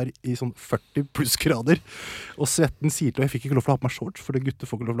basar i sånn 40 pluss grader. Og svetten sier til, og jeg fikk ikke lov til å ha på meg shorts, for gutter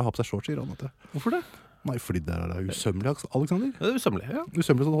får ikke lov til å ha på seg shorts i Iran. Hvorfor det? Nei, fordi det er usømmelig, Alexander. Det er usømmelig, ja.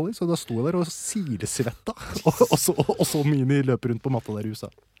 Usømmelig som det holder, så da sto jeg der og silesvetta. og så Mini løpe rundt på matta der i USA.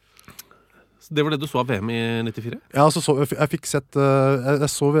 Så det var det du så av VM i 94? Ja, jeg fikk sett jeg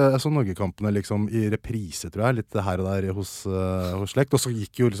så Norge-kampene liksom i reprise, tror jeg, litt her og der hos slekt. Og så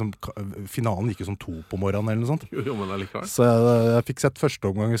gikk jo liksom finalen gikk jo som 2 på morgenen eller noe sånt. Jo, men allikevel. Så jeg fikk sett første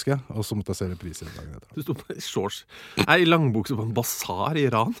omgang, husker jeg, og så måtte jeg se reprise dagen etter. Du sto på shorts. I langbukse på en basar i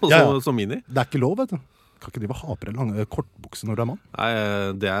Iran, og så Mini. Det er ikke lov, vet du. Kan ikke drive ha på deg lange kortbukse når du er mann? Nei,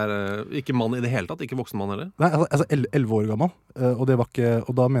 det er ikke mann i det hele tatt, ikke voksen mann heller. Nei, altså 11 år gammel, og det var ikke,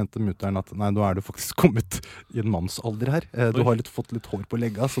 og da mente mutteren at nei, nå er du faktisk kommet i en mannsalder her. Du har fått litt hår på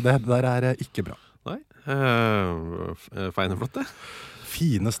legga, så det der er ikke bra. Nei, feine flott det.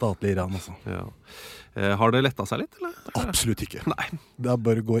 Fine statlige Iran, altså. Ja. Har det lettet seg litt, eller? Absolutt ikke. Nei. Det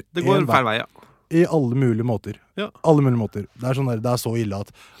bare går feil vei, ja. I alle mulige måter. Ja. Alle mulige måter. Det er så ille at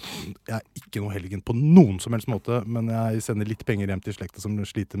jeg er ikke noe helgen på noen som helst måte, men jeg sender litt penger hjem til slekta som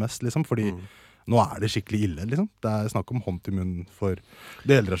sliter mest, liksom, fordi nå er det skikkelig ille, liksom. Det er snakk om hånd til munn for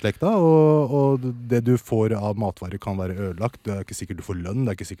deler av slekta, og det du får av matvarer kan være ødelagt. Det er ikke sikkert du får lønn,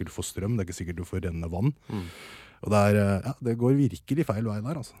 det er ikke sikkert du får strøm, det er ikke sikkert du får rennende vann. Og det går virkelig feil vei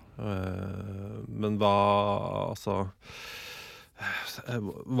der, altså. Men hva, altså...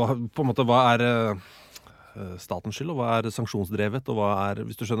 på en måte, hva er statens skyld, og hva er sanksjonsdrevet, og hva er,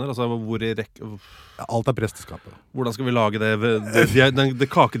 hvis du skjønner, altså hvor i alt er presteskapet. Hvordan skal vi lage det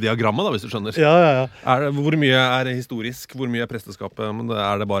kakediagrammet da, hvis du skjønner? Ja. Hvor mye er historisk, hvor mye er presteskapet, men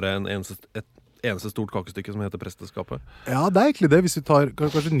er det bare et eneste stort kakestykke som heter presteskapet? Ja, det er egentlig det. Hvis vi tar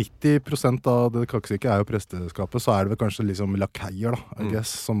kanskje 90% av det kakestykket er jo presteskapet, så er det vel kanskje liksom lakeier da, I guess,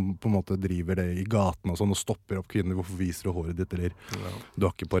 som på en måte driver det i gaten og sånn, og stopper opp kvinner. Hvorfor viser du håret ditt, eller du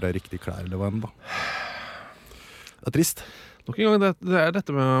har ikke på deg riktig klær, eller hva enn da. Det er trist. Nok en gang, det er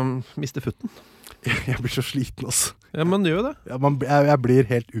dette med å miste futten. Jeg blir så sliten, altså. Ja, men det gjør det. Ja, jeg blir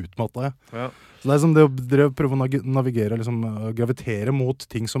helt utmattet, ja. Så det er som det å prøve å navigere, liksom, gravitere mot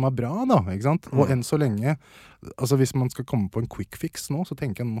ting som er bra, da, ikke sant? Og enn så lenge, altså hvis man skal komme på en quick fix nå, så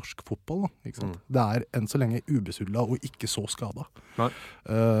tenker jeg norsk fotball, da, ikke sant? Det er enn så lenge ubesudlet og ikke så skadet.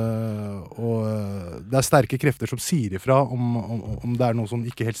 Og det er sterke krefter som sier ifra om det er noe som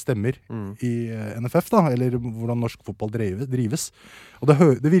ikke helt stemmer i NFF, da, eller hvordan norsk fotball drives. Og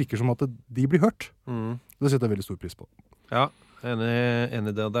det virker som at de blir hørt. Det setter jeg veldig stor pris på. Ja. Enig i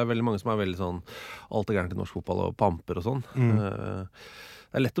det. Det er veldig mange som er veldig sånn alt er gærent i norsk fotball og pamper og sånn.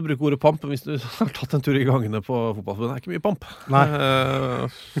 Det er lett å bruke ordet pamp hvis du har tatt en tur I gangene på fotballforbundet. Det er ikke mye pamp. Nei.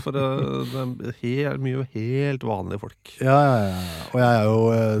 For det er mye helt vanlige folk. Ja. Og jeg er jo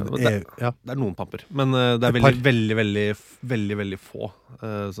det er noen pamper, men det er veldig få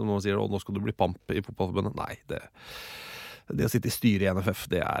som nå sier, nå skal du bli pamp I fotballforbundet. Nei, det å sitte I styret I NFF,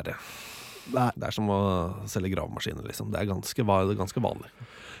 det er som å selge gravemaskiner, liksom. Det er ganske vanlig.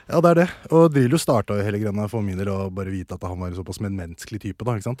 Ja, det er det. Og Drillo startet jo hele greia for min del å bare vite at han var såpass med en menneskelig type,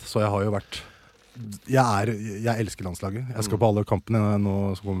 da, ikke sant? Så jeg har jo vært... Jeg elsker landslaget. Jeg skal på alle kampene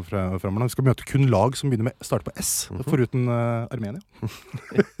nå som kommer fremover. Vi skal møte kun lag som begynner med starte på S, foruten Armenia.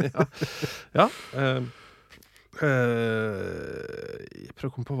 Ja. Jeg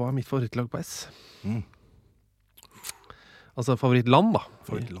prøver å komme på hva mitt favorittlag på S. Altså favorittland, da.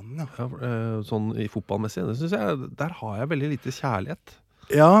 Favorittland, ja. Sånn i fotballmessig. Det synes jeg, der har jeg veldig lite kjærlighet.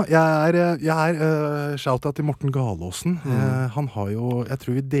 Ja, jeg er shout-out til Morten Galaasen. Han har jo, jeg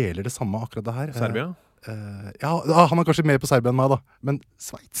tror vi deler det samme akkurat det her. Serbia? Ja, han er kanskje mer på Serbia enn meg da. Men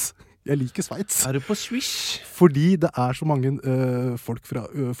Sveits. Jeg liker Sveits. Er du på Swiss? Fordi det er så mange folk fra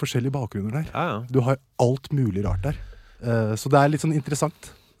forskjellige bakgrunner der. Ja. Du har alt mulig rart der. Så det er litt sånn interessant.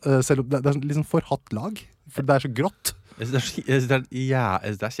 Selv om det er litt sånn forhatt lag. For det er så grått. Det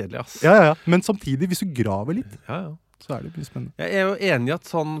er kjedelig, ass. Ja. Men samtidig, hvis du graver litt, så er det mye spennende. Jeg er jo enig i at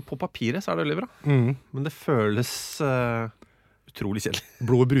sånn på papiret så er det veldig bra. Men det føles utrolig kjedelig.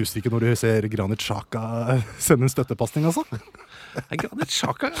 Blodet bruser ikke når du ser Granit Xhaka sende en støttepasning, altså. Granit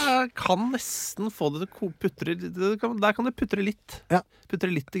Xhaka kan nesten få det til å putre. Der kan det putre litt. Ja.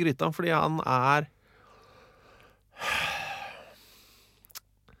 Putre litt i gryta, fordi han er...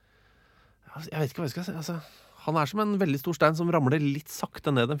 Jeg vet ikke hva jeg skal si. Altså, han er som en veldig stor stein som ramler litt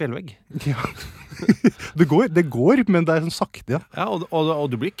sakte ned en fjellvegg. Ja. det går, men det er sånn sakte, ja. Og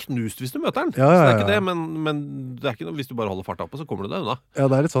du blir knust hvis du møter den. Ja. Så det er ikke det, men det er ikke noe, hvis du bare holder farta oppe, så kommer du deg unna. Ja,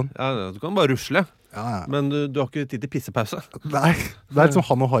 det er litt sånn. Ja, du kan bare rusle. Ja. Men du har ikke tid til pissepause. Nei, det er litt som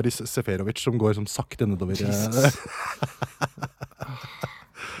han og Haris Seferovic som går sånn sakte nedover.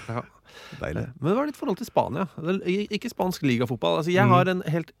 Ja. Deilig. Men det var litt forhold til Spania. Ikke spansk ligafotball. Altså, jeg har en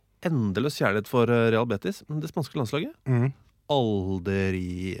helt endeløs kjærlighet for Real Betis, men det spanske landslaget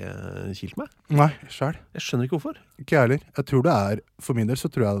aldri kilt meg. Nei, selv. Jeg skjønner ikke hvorfor. Ikke jeg heller. Jeg tror det er, for min del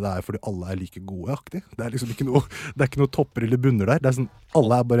så tror jeg det er fordi alle er like gode-aktig. Det er liksom ikke noe topper eller bunner der. Det er sånn,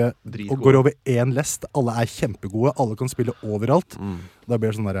 alle er bare, og går over en lest. Alle er kjempegode, alle kan spille overalt. Da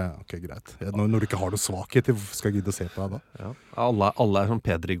blir det sånn der, ok, greit. Når du ikke har noe svakhet, skal jeg gidde å se på deg da? Ja. Alle er sånn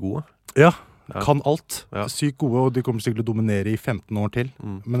Pedri-gode. Ja. Kan alt. Ja. Sykt gode, og de kommer sikkert til å dominere i 15 år til.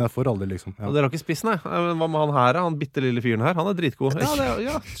 Men jeg får aldri liksom. Ja. Og dere har ikke spiss, nei. Hva med han her, han bitte lille fyren her? Han er dritgod.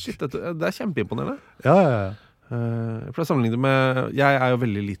 Shit, det er kjempeimponerende. Ja. For å sammenligne med, jeg er jo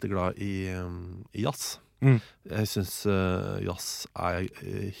veldig lite glad i jazz. Jeg synes jazz er,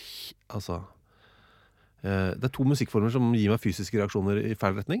 det er to musikkformer som gir meg fysiske reaksjoner i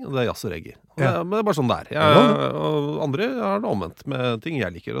feil retning, og det er jazz og reggae. Men det er bare sånn der. Og andre har det omvendt med ting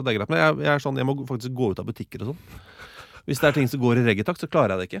jeg liker, og det er greit. Men jeg er sånn, jeg må faktisk gå ut av butikker og sånn. Hvis det er ting som går i reggaetakt, så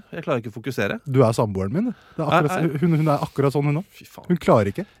klarer jeg det ikke. Jeg klarer ikke å fokusere. Du er samboeren min. Hun er akkurat sånn hun nå. Hun klarer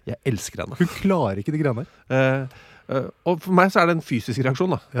ikke. Jeg elsker henne. Hun klarer ikke de greiene der. Og for meg så er det en fysisk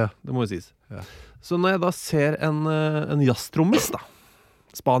reaksjon da. Ja. Det må jo sies. Ja. Så når jeg da ser en jazztrommis da.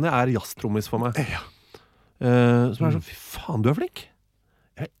 Spania er jazztrommis for meg. Ja. Som er sånn, fy faen, du er flink.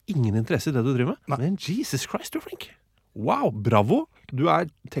 Jeg har ingen interesse i det du driver med. Men Jesus Christ, du er flink. Wow, bravo. Du er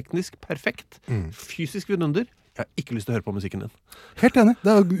teknisk perfekt. Fysisk vidunder. Jeg har ikke lyst til å høre på musikken din. Helt enig, det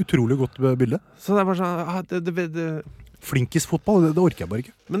er et utrolig godt bilde. Så det er bare sånn Flinkisfotball, det orker jeg bare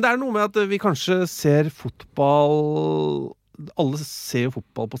ikke. Men det er noe med at vi kanskje ser fotball. Alle ser jo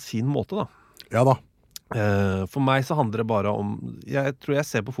fotball på sin måte da. Ja da. For meg så handler det bare om, jeg tror jeg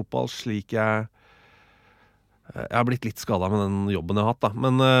ser på fotball slik jeg har blitt litt skadet med den jobben jeg har hatt da.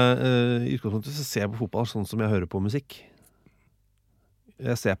 Men i utgangspunktet så ser jeg på fotball sånn som jeg hører på musikk.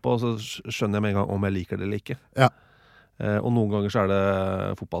 Jeg ser på, og så skjønner jeg med en gang om jeg liker det eller ikke. Ja. Og noen ganger så er det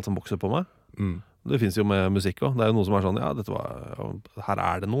fotball som vokser på meg. Det finnes jo med musikk også. Det er jo noe som er sånn, her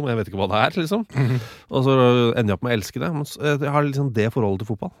er det noe, men jeg vet ikke hva det er, liksom. Og så ender jeg opp med å elske det. Men jeg har liksom det forholdet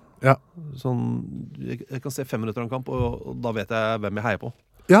til fotball. Ja. Sånn, jeg kan se 5 minutter av en kamp, og da vet jeg hvem jeg heier på.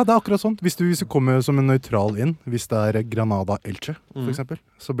 Ja, det er akkurat sånn. Hvis du kommer som en nøytral inn, hvis det er Granada Elche, for eksempel,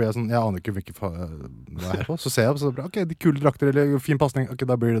 så blir jeg sånn, jeg aner ikke hvilke hva jeg er på. Så ser jeg, så blir det, ok, de kule drakter, eller fin passning, ok,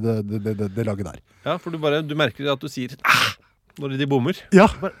 da blir det laget der. Ja, for du merker at du sier, når de bommer. Ja.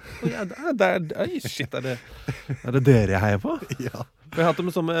 Shit, er det dere jeg heier på? Ja. For jeg har hatt det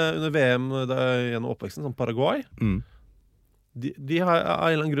med sånn under VM, gjennom oppveksten, som Paraguay. De har, av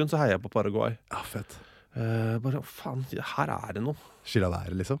en eller annen grunn så heier jeg på Paraguay. Ja, fett. Bare, faen, her er det noe. Skilla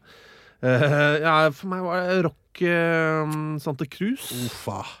været, liksom? Ja, for meg var det rock Santa Cruz.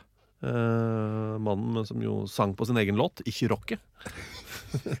 Uffa. Mannen som jo sang på sin egen låt, ikke rocke.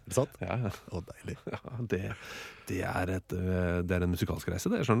 Er det sant? Ja. Å, deilig. Ja, det er en musikalsk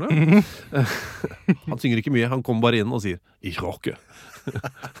reise, det, skjønner du? Han synger ikke mye, han kommer bare inn og sier, ikke rocke.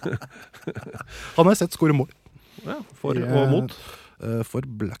 Han har sett score mål. Ja, og mot? For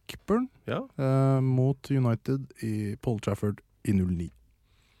Blackburn, ja. Mot United i Paul Trafford i 09.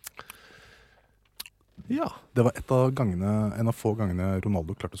 Ja. Det var en av få gangene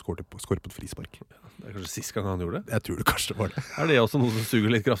Ronaldo klarte å skåre på et frispark. Det kanskje sist gang han gjorde det. Jeg tror det kanskje var det. Det også noe som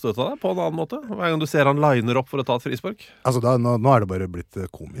suger litt kraft ut av deg, på en annen måte? Hver gang du ser han liner opp for å ta et frispark? Altså, nå det bare blitt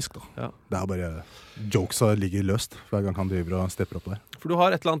komisk, da. Ja. Det bare jokesa ligger løst hver gang han driver og stepper opp der. For du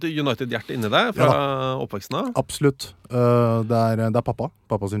har et eller annet United-hjerte inni deg fra oppveksten av? Absolutt. Det er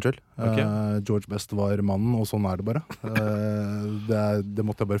pappa sin skyld. Okay. George Best var mannen, og sånn det bare. Det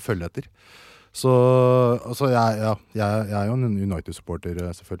måtte jeg bare følge etter. Så jeg er jo en United-supporter,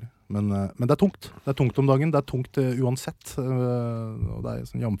 selvfølgelig. Men det er tungt. Det er tungt om dagen. Det er tungt uansett. Og det er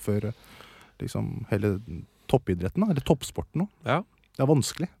sånn jamfør liksom hele toppidretten, eller toppsporten nå. Ja. Det er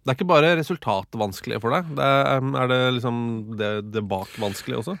vanskelig. Det er ikke bare resultatet vanskelig for deg? Er det liksom det bak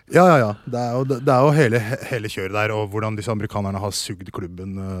vanskelig også? Ja. Det er jo hele kjøret der, og hvordan disse amerikanerne har sugd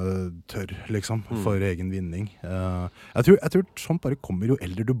klubben tørr, liksom, for egen vinning. Jeg tror sånt bare kommer jo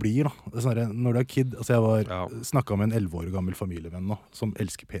eldre du blir, da. Sånn når du er kid, altså jeg snakket med en 11 år gammel familievenn nå, som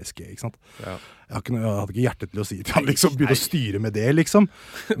elsker PSG, ikke sant? Ja. Jeg hadde ikke hjertet til å si til han, liksom, begynne å styre med det, liksom.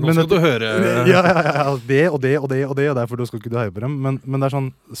 Nå skal du høre... Ja, det, og derfor skal ikke du høre på dem. Men det er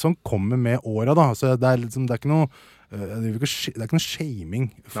sånn kommer med åra, da. Så det er ikke noe... Det er ikke noe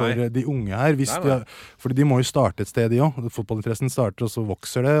shaming for de unge her. Fordi de må jo starte et sted, de også. Fotballinteressen starter, og så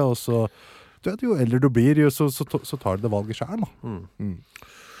vokser det, og så... Du vet, jo eldre du blir, så tar du det valget selv, da.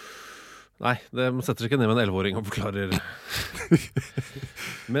 Nei, det setter seg ikke ned med en 11-åring og forklarer.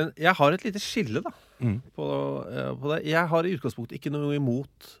 Men jeg har et lite skille da på det. Jeg har i utgangspunktet ikke noe imot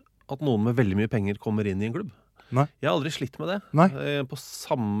at noen med veldig mye penger kommer inn i en klubb. Nei. Jeg har aldri slitt med det på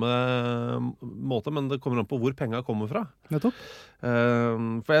samme måte, men det kommer an på hvor pengene kommer fra. Nettopp.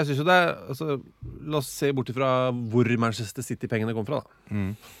 For jeg synes jo det altså, la oss se bort ifra hvor Manchester City-pengene kommer fra da.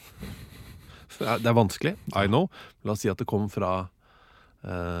 Det er vanskelig, I know. La oss si at det kom fra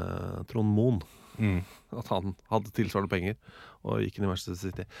Trond Moen, at han hadde tilsvarende penger og gikk inn i Manchester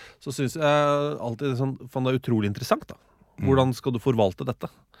City. Så synes jeg alltid det er utrolig interessant da. Hvordan skal du forvalte dette?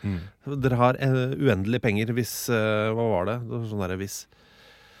 Dere har uendelige penger hvis, hva var det? Det var sånn der, hvis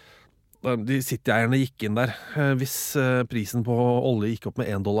de City-eierne gikk inn der, hvis prisen på olje gikk opp med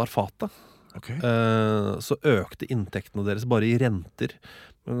 $1 fatet, så økte inntektene deres bare i renter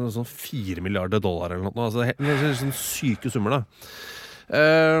med sånn $4 milliarder eller noe. Altså, sånn syke summer da.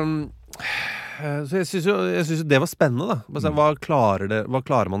 Så jeg synes det var spennende da. Hva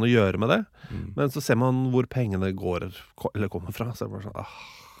klarer man å gjøre med det? Men så ser man hvor pengene går eller kommer fra. Så er det bare sånn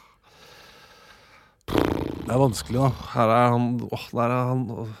Det er vanskelig da. Her er han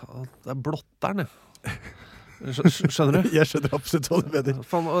det er blotteren, ja. Skjønner du? Jeg skjønner absolutt hva du mener.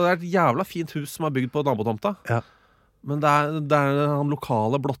 Det er et jævla fint hus som er bygd på nabotomta. Ja. Men det er han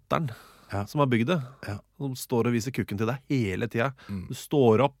lokale blotteren som har bygd det. Som står og viser kukken til deg hele tiden. Du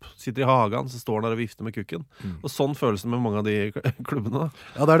står opp, sitter i hagen, så står han der og vifter med kukken. Og sånn føles det med mange av de klubbene da.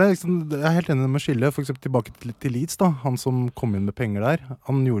 Ja, det liksom, jeg er helt enig med Skille. For eksempel tilbake til Leeds da. Han som kom inn med penger der,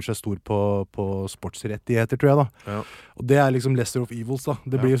 han gjorde seg stor på sportsrettigheter, tror jeg da. Ja. Og det er liksom lesser of evils da.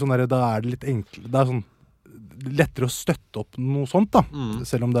 Det blir sånn der, da er det litt enkelt. Det er sånn lettere å støtte opp noe sånt da.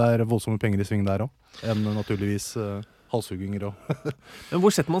 Selv om det er voldsomme penger i sving der også. Enn naturligvis halshugginger og... Men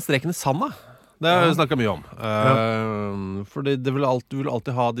hvor setter man streken i sand da? Det har jeg snakket mye om. For du vil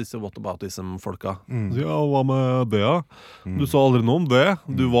alltid ha disse whataboutism-folka. Ja, hva med det? Du sa aldri noe om det.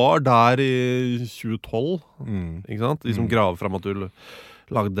 Du var der i 2012. Ikke sant? De som graver frem at du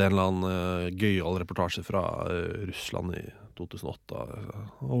lagde en eller annen gøyal reportasje fra Russland i 2008.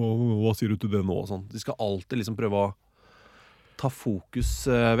 Hva sier du til det nå? Sånn. De skal alltid liksom prøve å ta fokus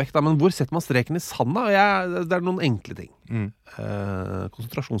vekk. Da. Men hvor setter man streken i sanda? Det er noen enkle ting.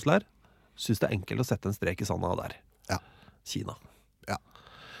 Konsentrasjonslær. Synes det er enkelt å sette en strek i sanda der. Ja. Kina. Ja.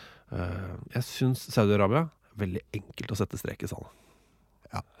 Jeg synes Saudi-Arabia er veldig enkelt å sette strek i sanda.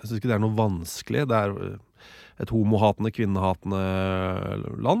 Ja. Jeg synes ikke det er noe vanskelig. Det er et homohatende, kvinnehatende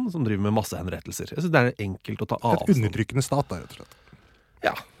land som driver med masse henrettelser. Jeg synes det er enkelt å ta avstand. Et undertrykkende stat der, rett og slett.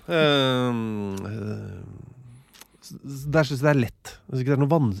 Ja. Der synes jeg det er lett. Jeg synes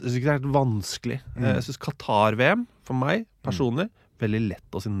ikke det er vanskelig. Jeg synes Qatar-VM, for meg, personlig, veldig lett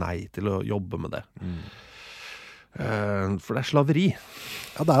å si nei til å jobbe med det. For det er slaveri.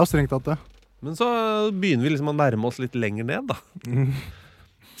 Ja, det er jo strengt tatt det. Men så begynner vi liksom å nærme oss litt lenger ned, da.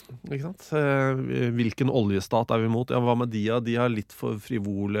 Ikke sant? Hvilken oljestat er vi imot? Ja, hva med de? De har litt for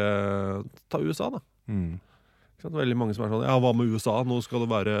frivole... Ta USA, da. Ikke sant? Veldig mange som er sånn, ja, hva med USA? Nå skal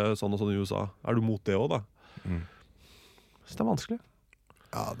det være sånn og sånn i USA. Er du mot det også, da? Så det er vanskelig.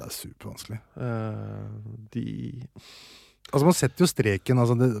 Ja, det er supervanskelig. Altså man setter jo streken,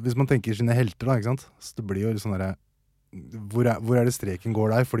 altså hvis man tenker sine helter da, ikke sant? Så det blir jo sånn der, hvor er det streken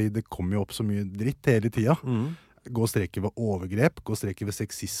går der? Fordi det kommer jo opp så mye dritt hele tiden. Gå streken ved overgrep, gå streken ved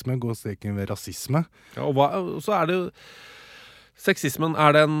sexisme, gå streken ved rasisme. Ja, og så det jo sexismen,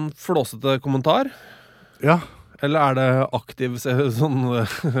 det en flåsete kommentar? Ja. Eller det aktiv, sånn,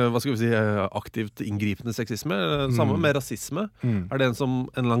 hva skal vi si, aktivt inngripende sexisme? Samme med rasisme. Det en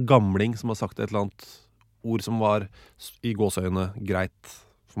eller annen gamling som har sagt et eller annet ord som var i gåseøyne greit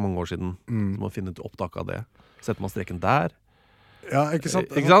for mange år siden? Så må man finne et opptak av det. Setter man streken der? Ja, ikke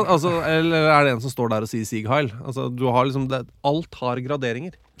sant? Ikke sant? Altså, eller det en som står der og sier Sieg Heil? Altså, du har liksom alt har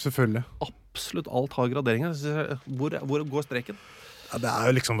graderinger. Selvfølgelig. Absolutt alt har graderinger. Hvor går streken? Ja, det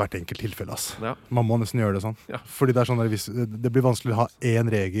jo liksom hvert enkelt tilfelle, ass. Ja. Man må nesten gjøre det sånn. Ja. Fordi det sånn der, det blir vanskelig å ha én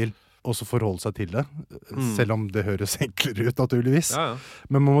regel og så forholde seg til det. Selv om det høres enklere ut, naturligvis. Ja.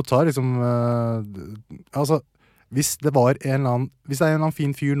 Men man må ta liksom altså, hvis det er en eller annen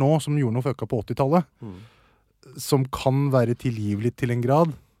fin fyr nå som gjorde noe fucka på 80-tallet, som kan være tilgivelig til en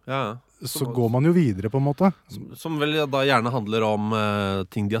grad, så går man jo videre på en måte. Som vel da gjerne handler om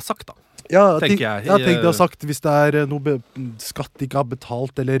ting de har sagt, da. Ja, tenker jeg. Ja, ting de har sagt, hvis det noe skatt de ikke har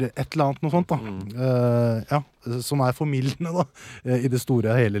betalt, eller et eller annet noe sånt, da. Som formildende, da, i det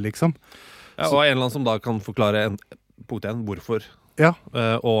store og hele, liksom. Ja, og en eller annen som da kan forklare punkt 1, hvorfor. Ja.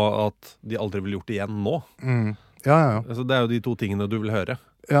 Og at de aldri vil gjort det igjen nå. Ja. Altså, det jo de to tingene du vil høre.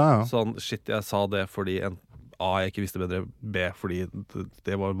 Ja. Sånn, shit, jeg sa det fordi A, jeg ikke visste bedre, B, fordi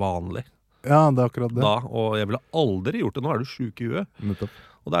det var vanlig. Ja, det akkurat det. Da, og jeg ville aldri gjort det. Nå du syk i huet. Nettopp.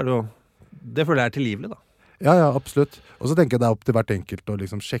 Og det føler jeg tilgivelig, da. Ja, absolutt. Og så tenker jeg det opp til hvert enkelt å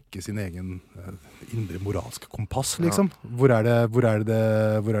liksom sjekke sin egen indre moralske kompass, liksom. Ja. Hvor er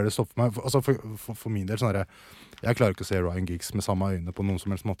det stopp for meg? Altså, for min del, sånn jeg klarer ikke å se Ryan Giggs med samme øyne på noen som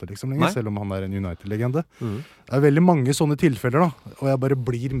helst måte, liksom, lenger, selv om han en United-legende. Det veldig mange sånne tilfeller, da. Og jeg bare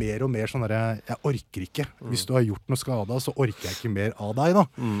blir mer og mer sånn jeg orker ikke. Hvis du har gjort noe skada, så orker jeg ikke mer av deg, da.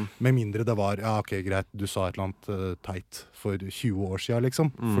 Med mindre det var, ja, ok, greit, du sa et eller annet teit for 20 år siden,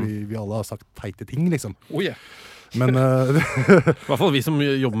 liksom. Fordi vi alle har sagt teite ting, liksom. Oh, yeah. Men i hvert fall vi som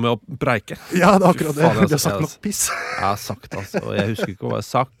jobber med å preike. Ja, det akkurat det. Du har sagt noe piss. Jeg har sagt, altså. Og jeg husker ikke hva jeg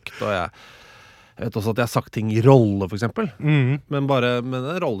har sagt, og jeg vet også at jeg har sagt ting i rolle, for eksempel. Men en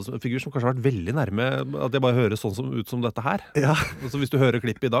rollefigur som kanskje har vært veldig nærme, at jeg bare hører sånn ut som dette her. Ja. Altså, hvis du hører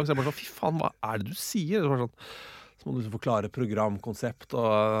klippet i dag, så jeg bare sånn, fy faen, hva det du sier? Så må du forklare programkonsept, og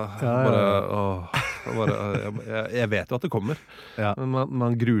jeg vet jo at det kommer. Ja. Men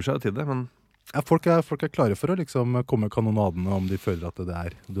man gruer seg til det, men ja, folk er klare for å liksom komme kanonadene om de føler at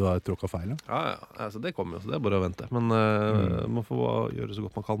du har tråkket feil. Ja, altså det kommer jo, så det bare å vente. Men man får gjøre så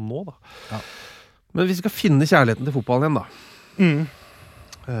godt man kan nå, da. Ja. Men hvis vi skal finne kjærligheten til fotballen igjen, da.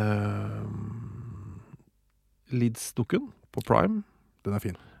 Leeds-dukken på Prime. Den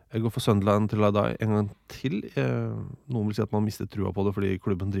fin. Jeg går for Sunderland til I Die en gang til. Noen vil si at man mister trua på det fordi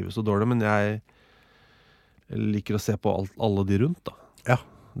klubben driver så dårlig, men jeg liker å se på alle de rundt, da. Ja.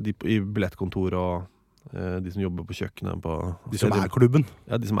 De i billettkontor og de som jobber på kjøkkenet de som klubben.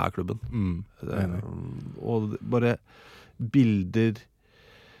 Ja, de som klubben. Og bare bilder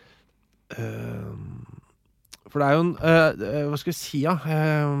for det jo hva skal jeg si,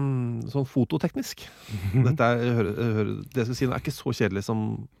 sånn fototeknisk. Dette det jeg skal si nå ikke så kjedelig som,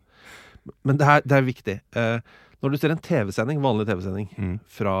 men det viktig. Når du ser en TV-sending, vanlig TV-sending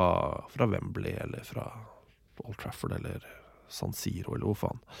fra Wembley eller fra Old Trafford eller San Siro eller hvor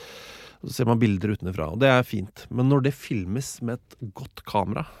faen, så ser man bilder utenfra, og det fint. Men når det filmes med et godt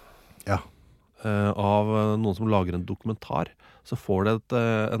kamera av noen som lager en dokumentar, så får det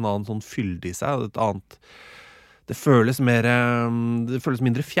en annen sånn fylde i seg, et annet, det føles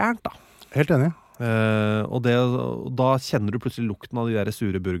mindre fjernt, da. Helt enig. Og da kjenner du plutselig lukten av de der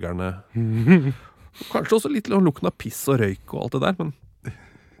sure burgerne. Kanskje også litt lukten av piss og røyk og alt det der, men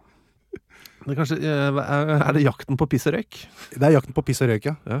det det jakten på piss og røyk? Det jakten på piss og røyk,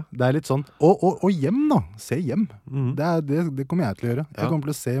 ja. Det litt sånn. Og hjem, da. Se hjem. Det kommer jeg til å gjøre. Jeg kommer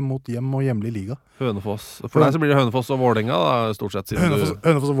til å se mot hjem og hjemlig liga. Hønefoss. For deg så blir det Hønefoss og Vålerenga, da, stort sett.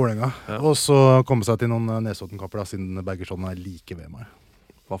 Hønefoss og Vålerenga. Ja. Og så komme seg til noen Nesodden-kamper, da, siden Bergersson like ved meg.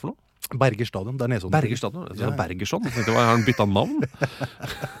 Hva for noe? Berger stadion, det Nesodden. Berger stadion? Det Bergersson? Jeg tenkte, har han byttet navn?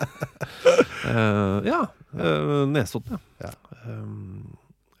 Nesodden, ja.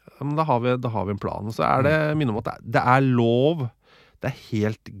 Men da har vi en plan. Og så det minne om at det lov, det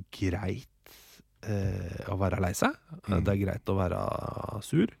helt greit å være lei seg. Det greit å være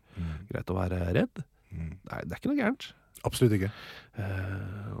sur. Greit å være redd. Det ikke noe gærent. Absolutt ikke.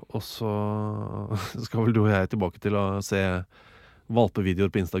 Og så skal vel du og jeg tilbake til å se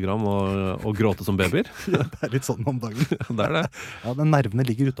valpevideoer på Instagram og gråte som babyer. Ja, det litt sånn om dagen. Det det. Ja, den nervene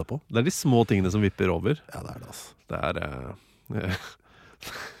ligger utapå. Det de små tingene som vipper over. Ja, det det, altså.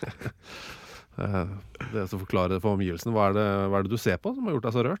 Det å forklare for omgivelsen. Hva er det du ser på som har gjort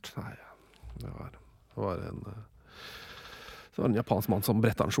deg så rørt? Nei, det var en japansk mann som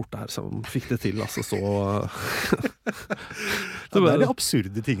brettet en skjorte her, som fikk det til, altså, så... Det de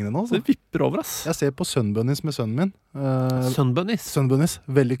absurde tingene nå. Så. Det vipper over, ass. Jeg ser på Sunbunnies med sønnen min. Sunbunnies?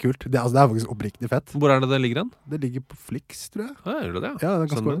 Veldig kult. Det er faktisk oppriktig fett. Hvor det ligger hen? Det ligger på Flix, tror jeg. Ja, gjør det det? Ja, det er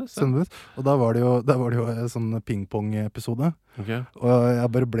ganske Sunbunnies. Og da var det jo en sånn pingpong-episode. Okay. Og jeg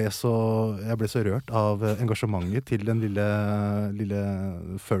ble så rørt av engasjementet til den lille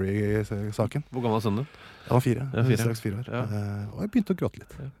furry-saken. Hvor gammel er sønnen din? Han var 4. Straks 4 år. Ja. Og jeg begynte å gråte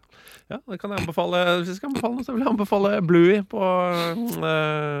litt. Ja, det kan jeg anbefale. Hvis jeg skal anbefale noe, så vil jeg anbefale Bluey på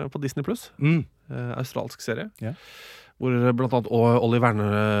Disney+. Australsk serie. Ja. Hvor blant annet Olli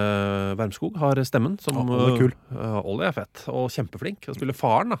Wermskog har stemmen. Olli er kul. Olli er fett, og kjempeflink. Og spiller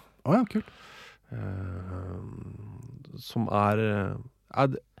faren, da. Ja, kult. Som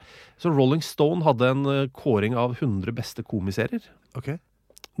så Rolling Stone hadde en kåring av 100 beste komiserier. Ok.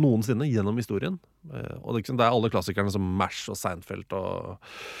 Noensinne gjennom historien. Og det er alle klassikerne som MASH og Seinfeld og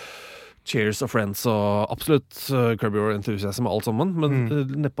Cheers og Friends og absolutt Curb Your Enthusiasm og alt sammen. Men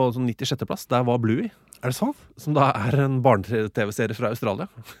nede på 96. plass, der var Bluey. Er det sant? Som da en barne-tv-serie fra Australia.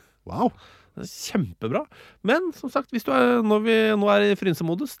 Wow! Det kjempebra. Men som sagt, hvis når vi nå i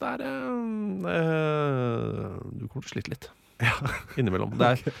frynsemodus, du kommer til å slite litt. Ja. Innimellom. Det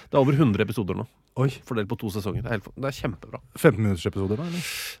er over 100 episoder nå. Oi. Fordelt på 2 sesonger. Det er kjempebra. 15 minutters episoder da, eller?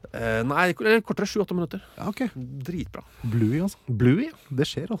 Nei, kortere 7-8 minutter. Ja, ok. Dritbra. Bluey, altså. Bluey? Det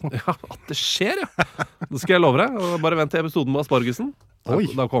skjer, altså. Ja, at det skjer, ja. Det skal jeg love deg. Bare vent til episoden med Aspargusen.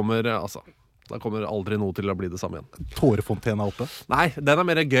 Da kommer aldri noe til å bli det samme igjen. Tårefontene oppe? Nei, den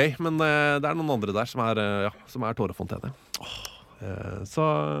mer gøy, men det noen andre der som er tårefontene. Så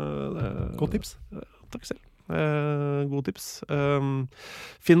godt tips. Takk selv. God tips.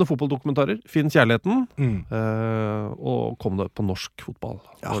 Finn noen fotballdokumentarer. Finn kjærligheten. Og kom det på norsk fotball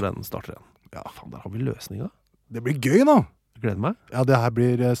når den starter igjen. Ja, faen, der har vi løsninga. Det blir gøy nå. Gleder meg. Ja, det her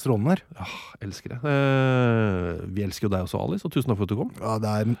blir strålende her. Ja, elsker det. Vi elsker jo deg også, Ali, så tusen takk for at du kom. Ja, det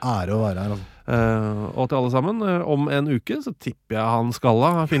en ære å være her. Altså. Og til alle sammen, om en uke så tipper jeg han Skalla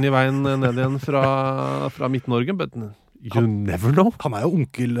har funnet veien ned igjen fra Midt-Norge, but you never know. Han jo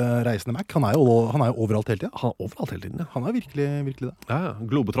onkel Reisende Mac. Han jo overalt hele tiden. Han overalt hele tiden, ja. Han virkelig det. Ja,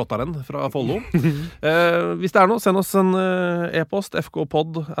 globetrotteren fra Follo. Hvis det noe, send oss en e-post,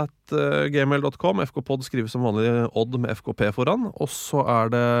 fkpod@gmail.com. fkpod skrives som vanlig Odd med FKP foran. Og så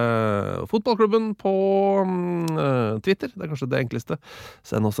det fotballklubben på Twitter. Det kanskje det enkleste.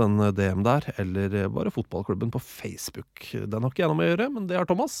 Send oss en DM der, eller bare fotballklubben på Facebook. Den har ikke jeg noe med å gjøre, men det har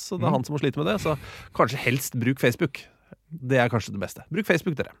Thomas. Så det han som må slite med det, så kanskje helst bruk Facebook. Det kanskje det beste. Bruk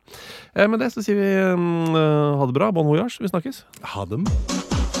Facebook, dere. Med det så sier vi ha det bra. Bon voyage. Vi snakkes. Ha dem.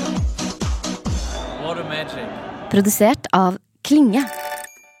 Produsert av Klinge.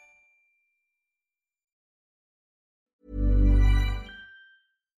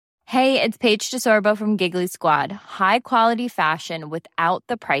 Hey, it's Paige DeSorbo from Giggly Squad. High quality fashion without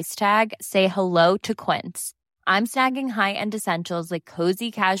the price tag. Say hello to Quince. I'm snagging high-end essentials like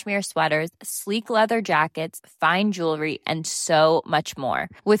cozy cashmere sweaters, sleek leather jackets, fine jewelry, and so much more.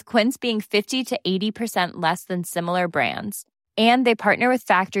 With Quince being 50 to 80% less than similar brands. And they partner with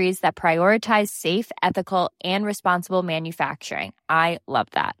factories that prioritize safe, ethical, and responsible manufacturing. I love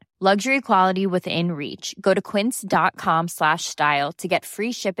that. Luxury quality within reach. Go to quince.com/style to get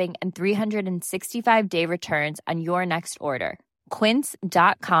free shipping and 365-day returns on your next order.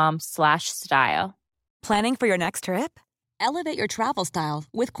 Quince.com/style. Planning for your next trip? Elevate your travel style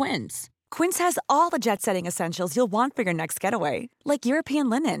with Quince. Quince has all the jet-setting essentials you'll want for your next getaway, like European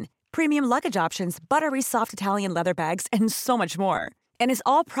linen, premium luggage options, buttery soft Italian leather bags, and so much more. And is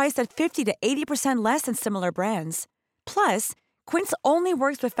all priced at 50 to 80% less than similar brands. Plus, Quince only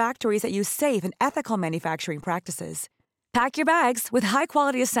works with factories that use safe and ethical manufacturing practices. Pack your bags with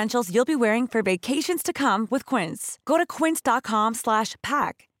high-quality essentials you'll be wearing for vacations to come with Quince. Go to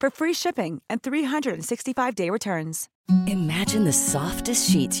quince.com/pack for free shipping and 365-day returns. Imagine the softest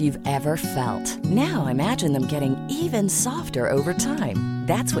sheets you've ever felt. Now imagine them getting even softer over time.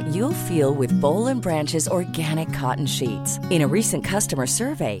 That's what you'll feel with Boll & Branch's organic cotton sheets. In a recent customer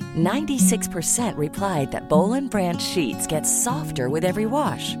survey, 96% replied that Boll & Branch sheets get softer with every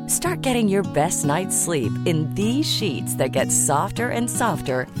wash. Start getting your best night's sleep in these sheets that get softer and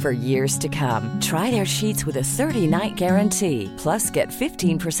softer for years to come. Try their sheets with a 30-night guarantee. Plus, get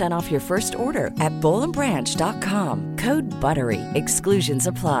 15% off your first order at BollandBranch.com. Code BUTTERY. Exclusions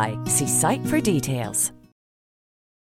apply. See site for details.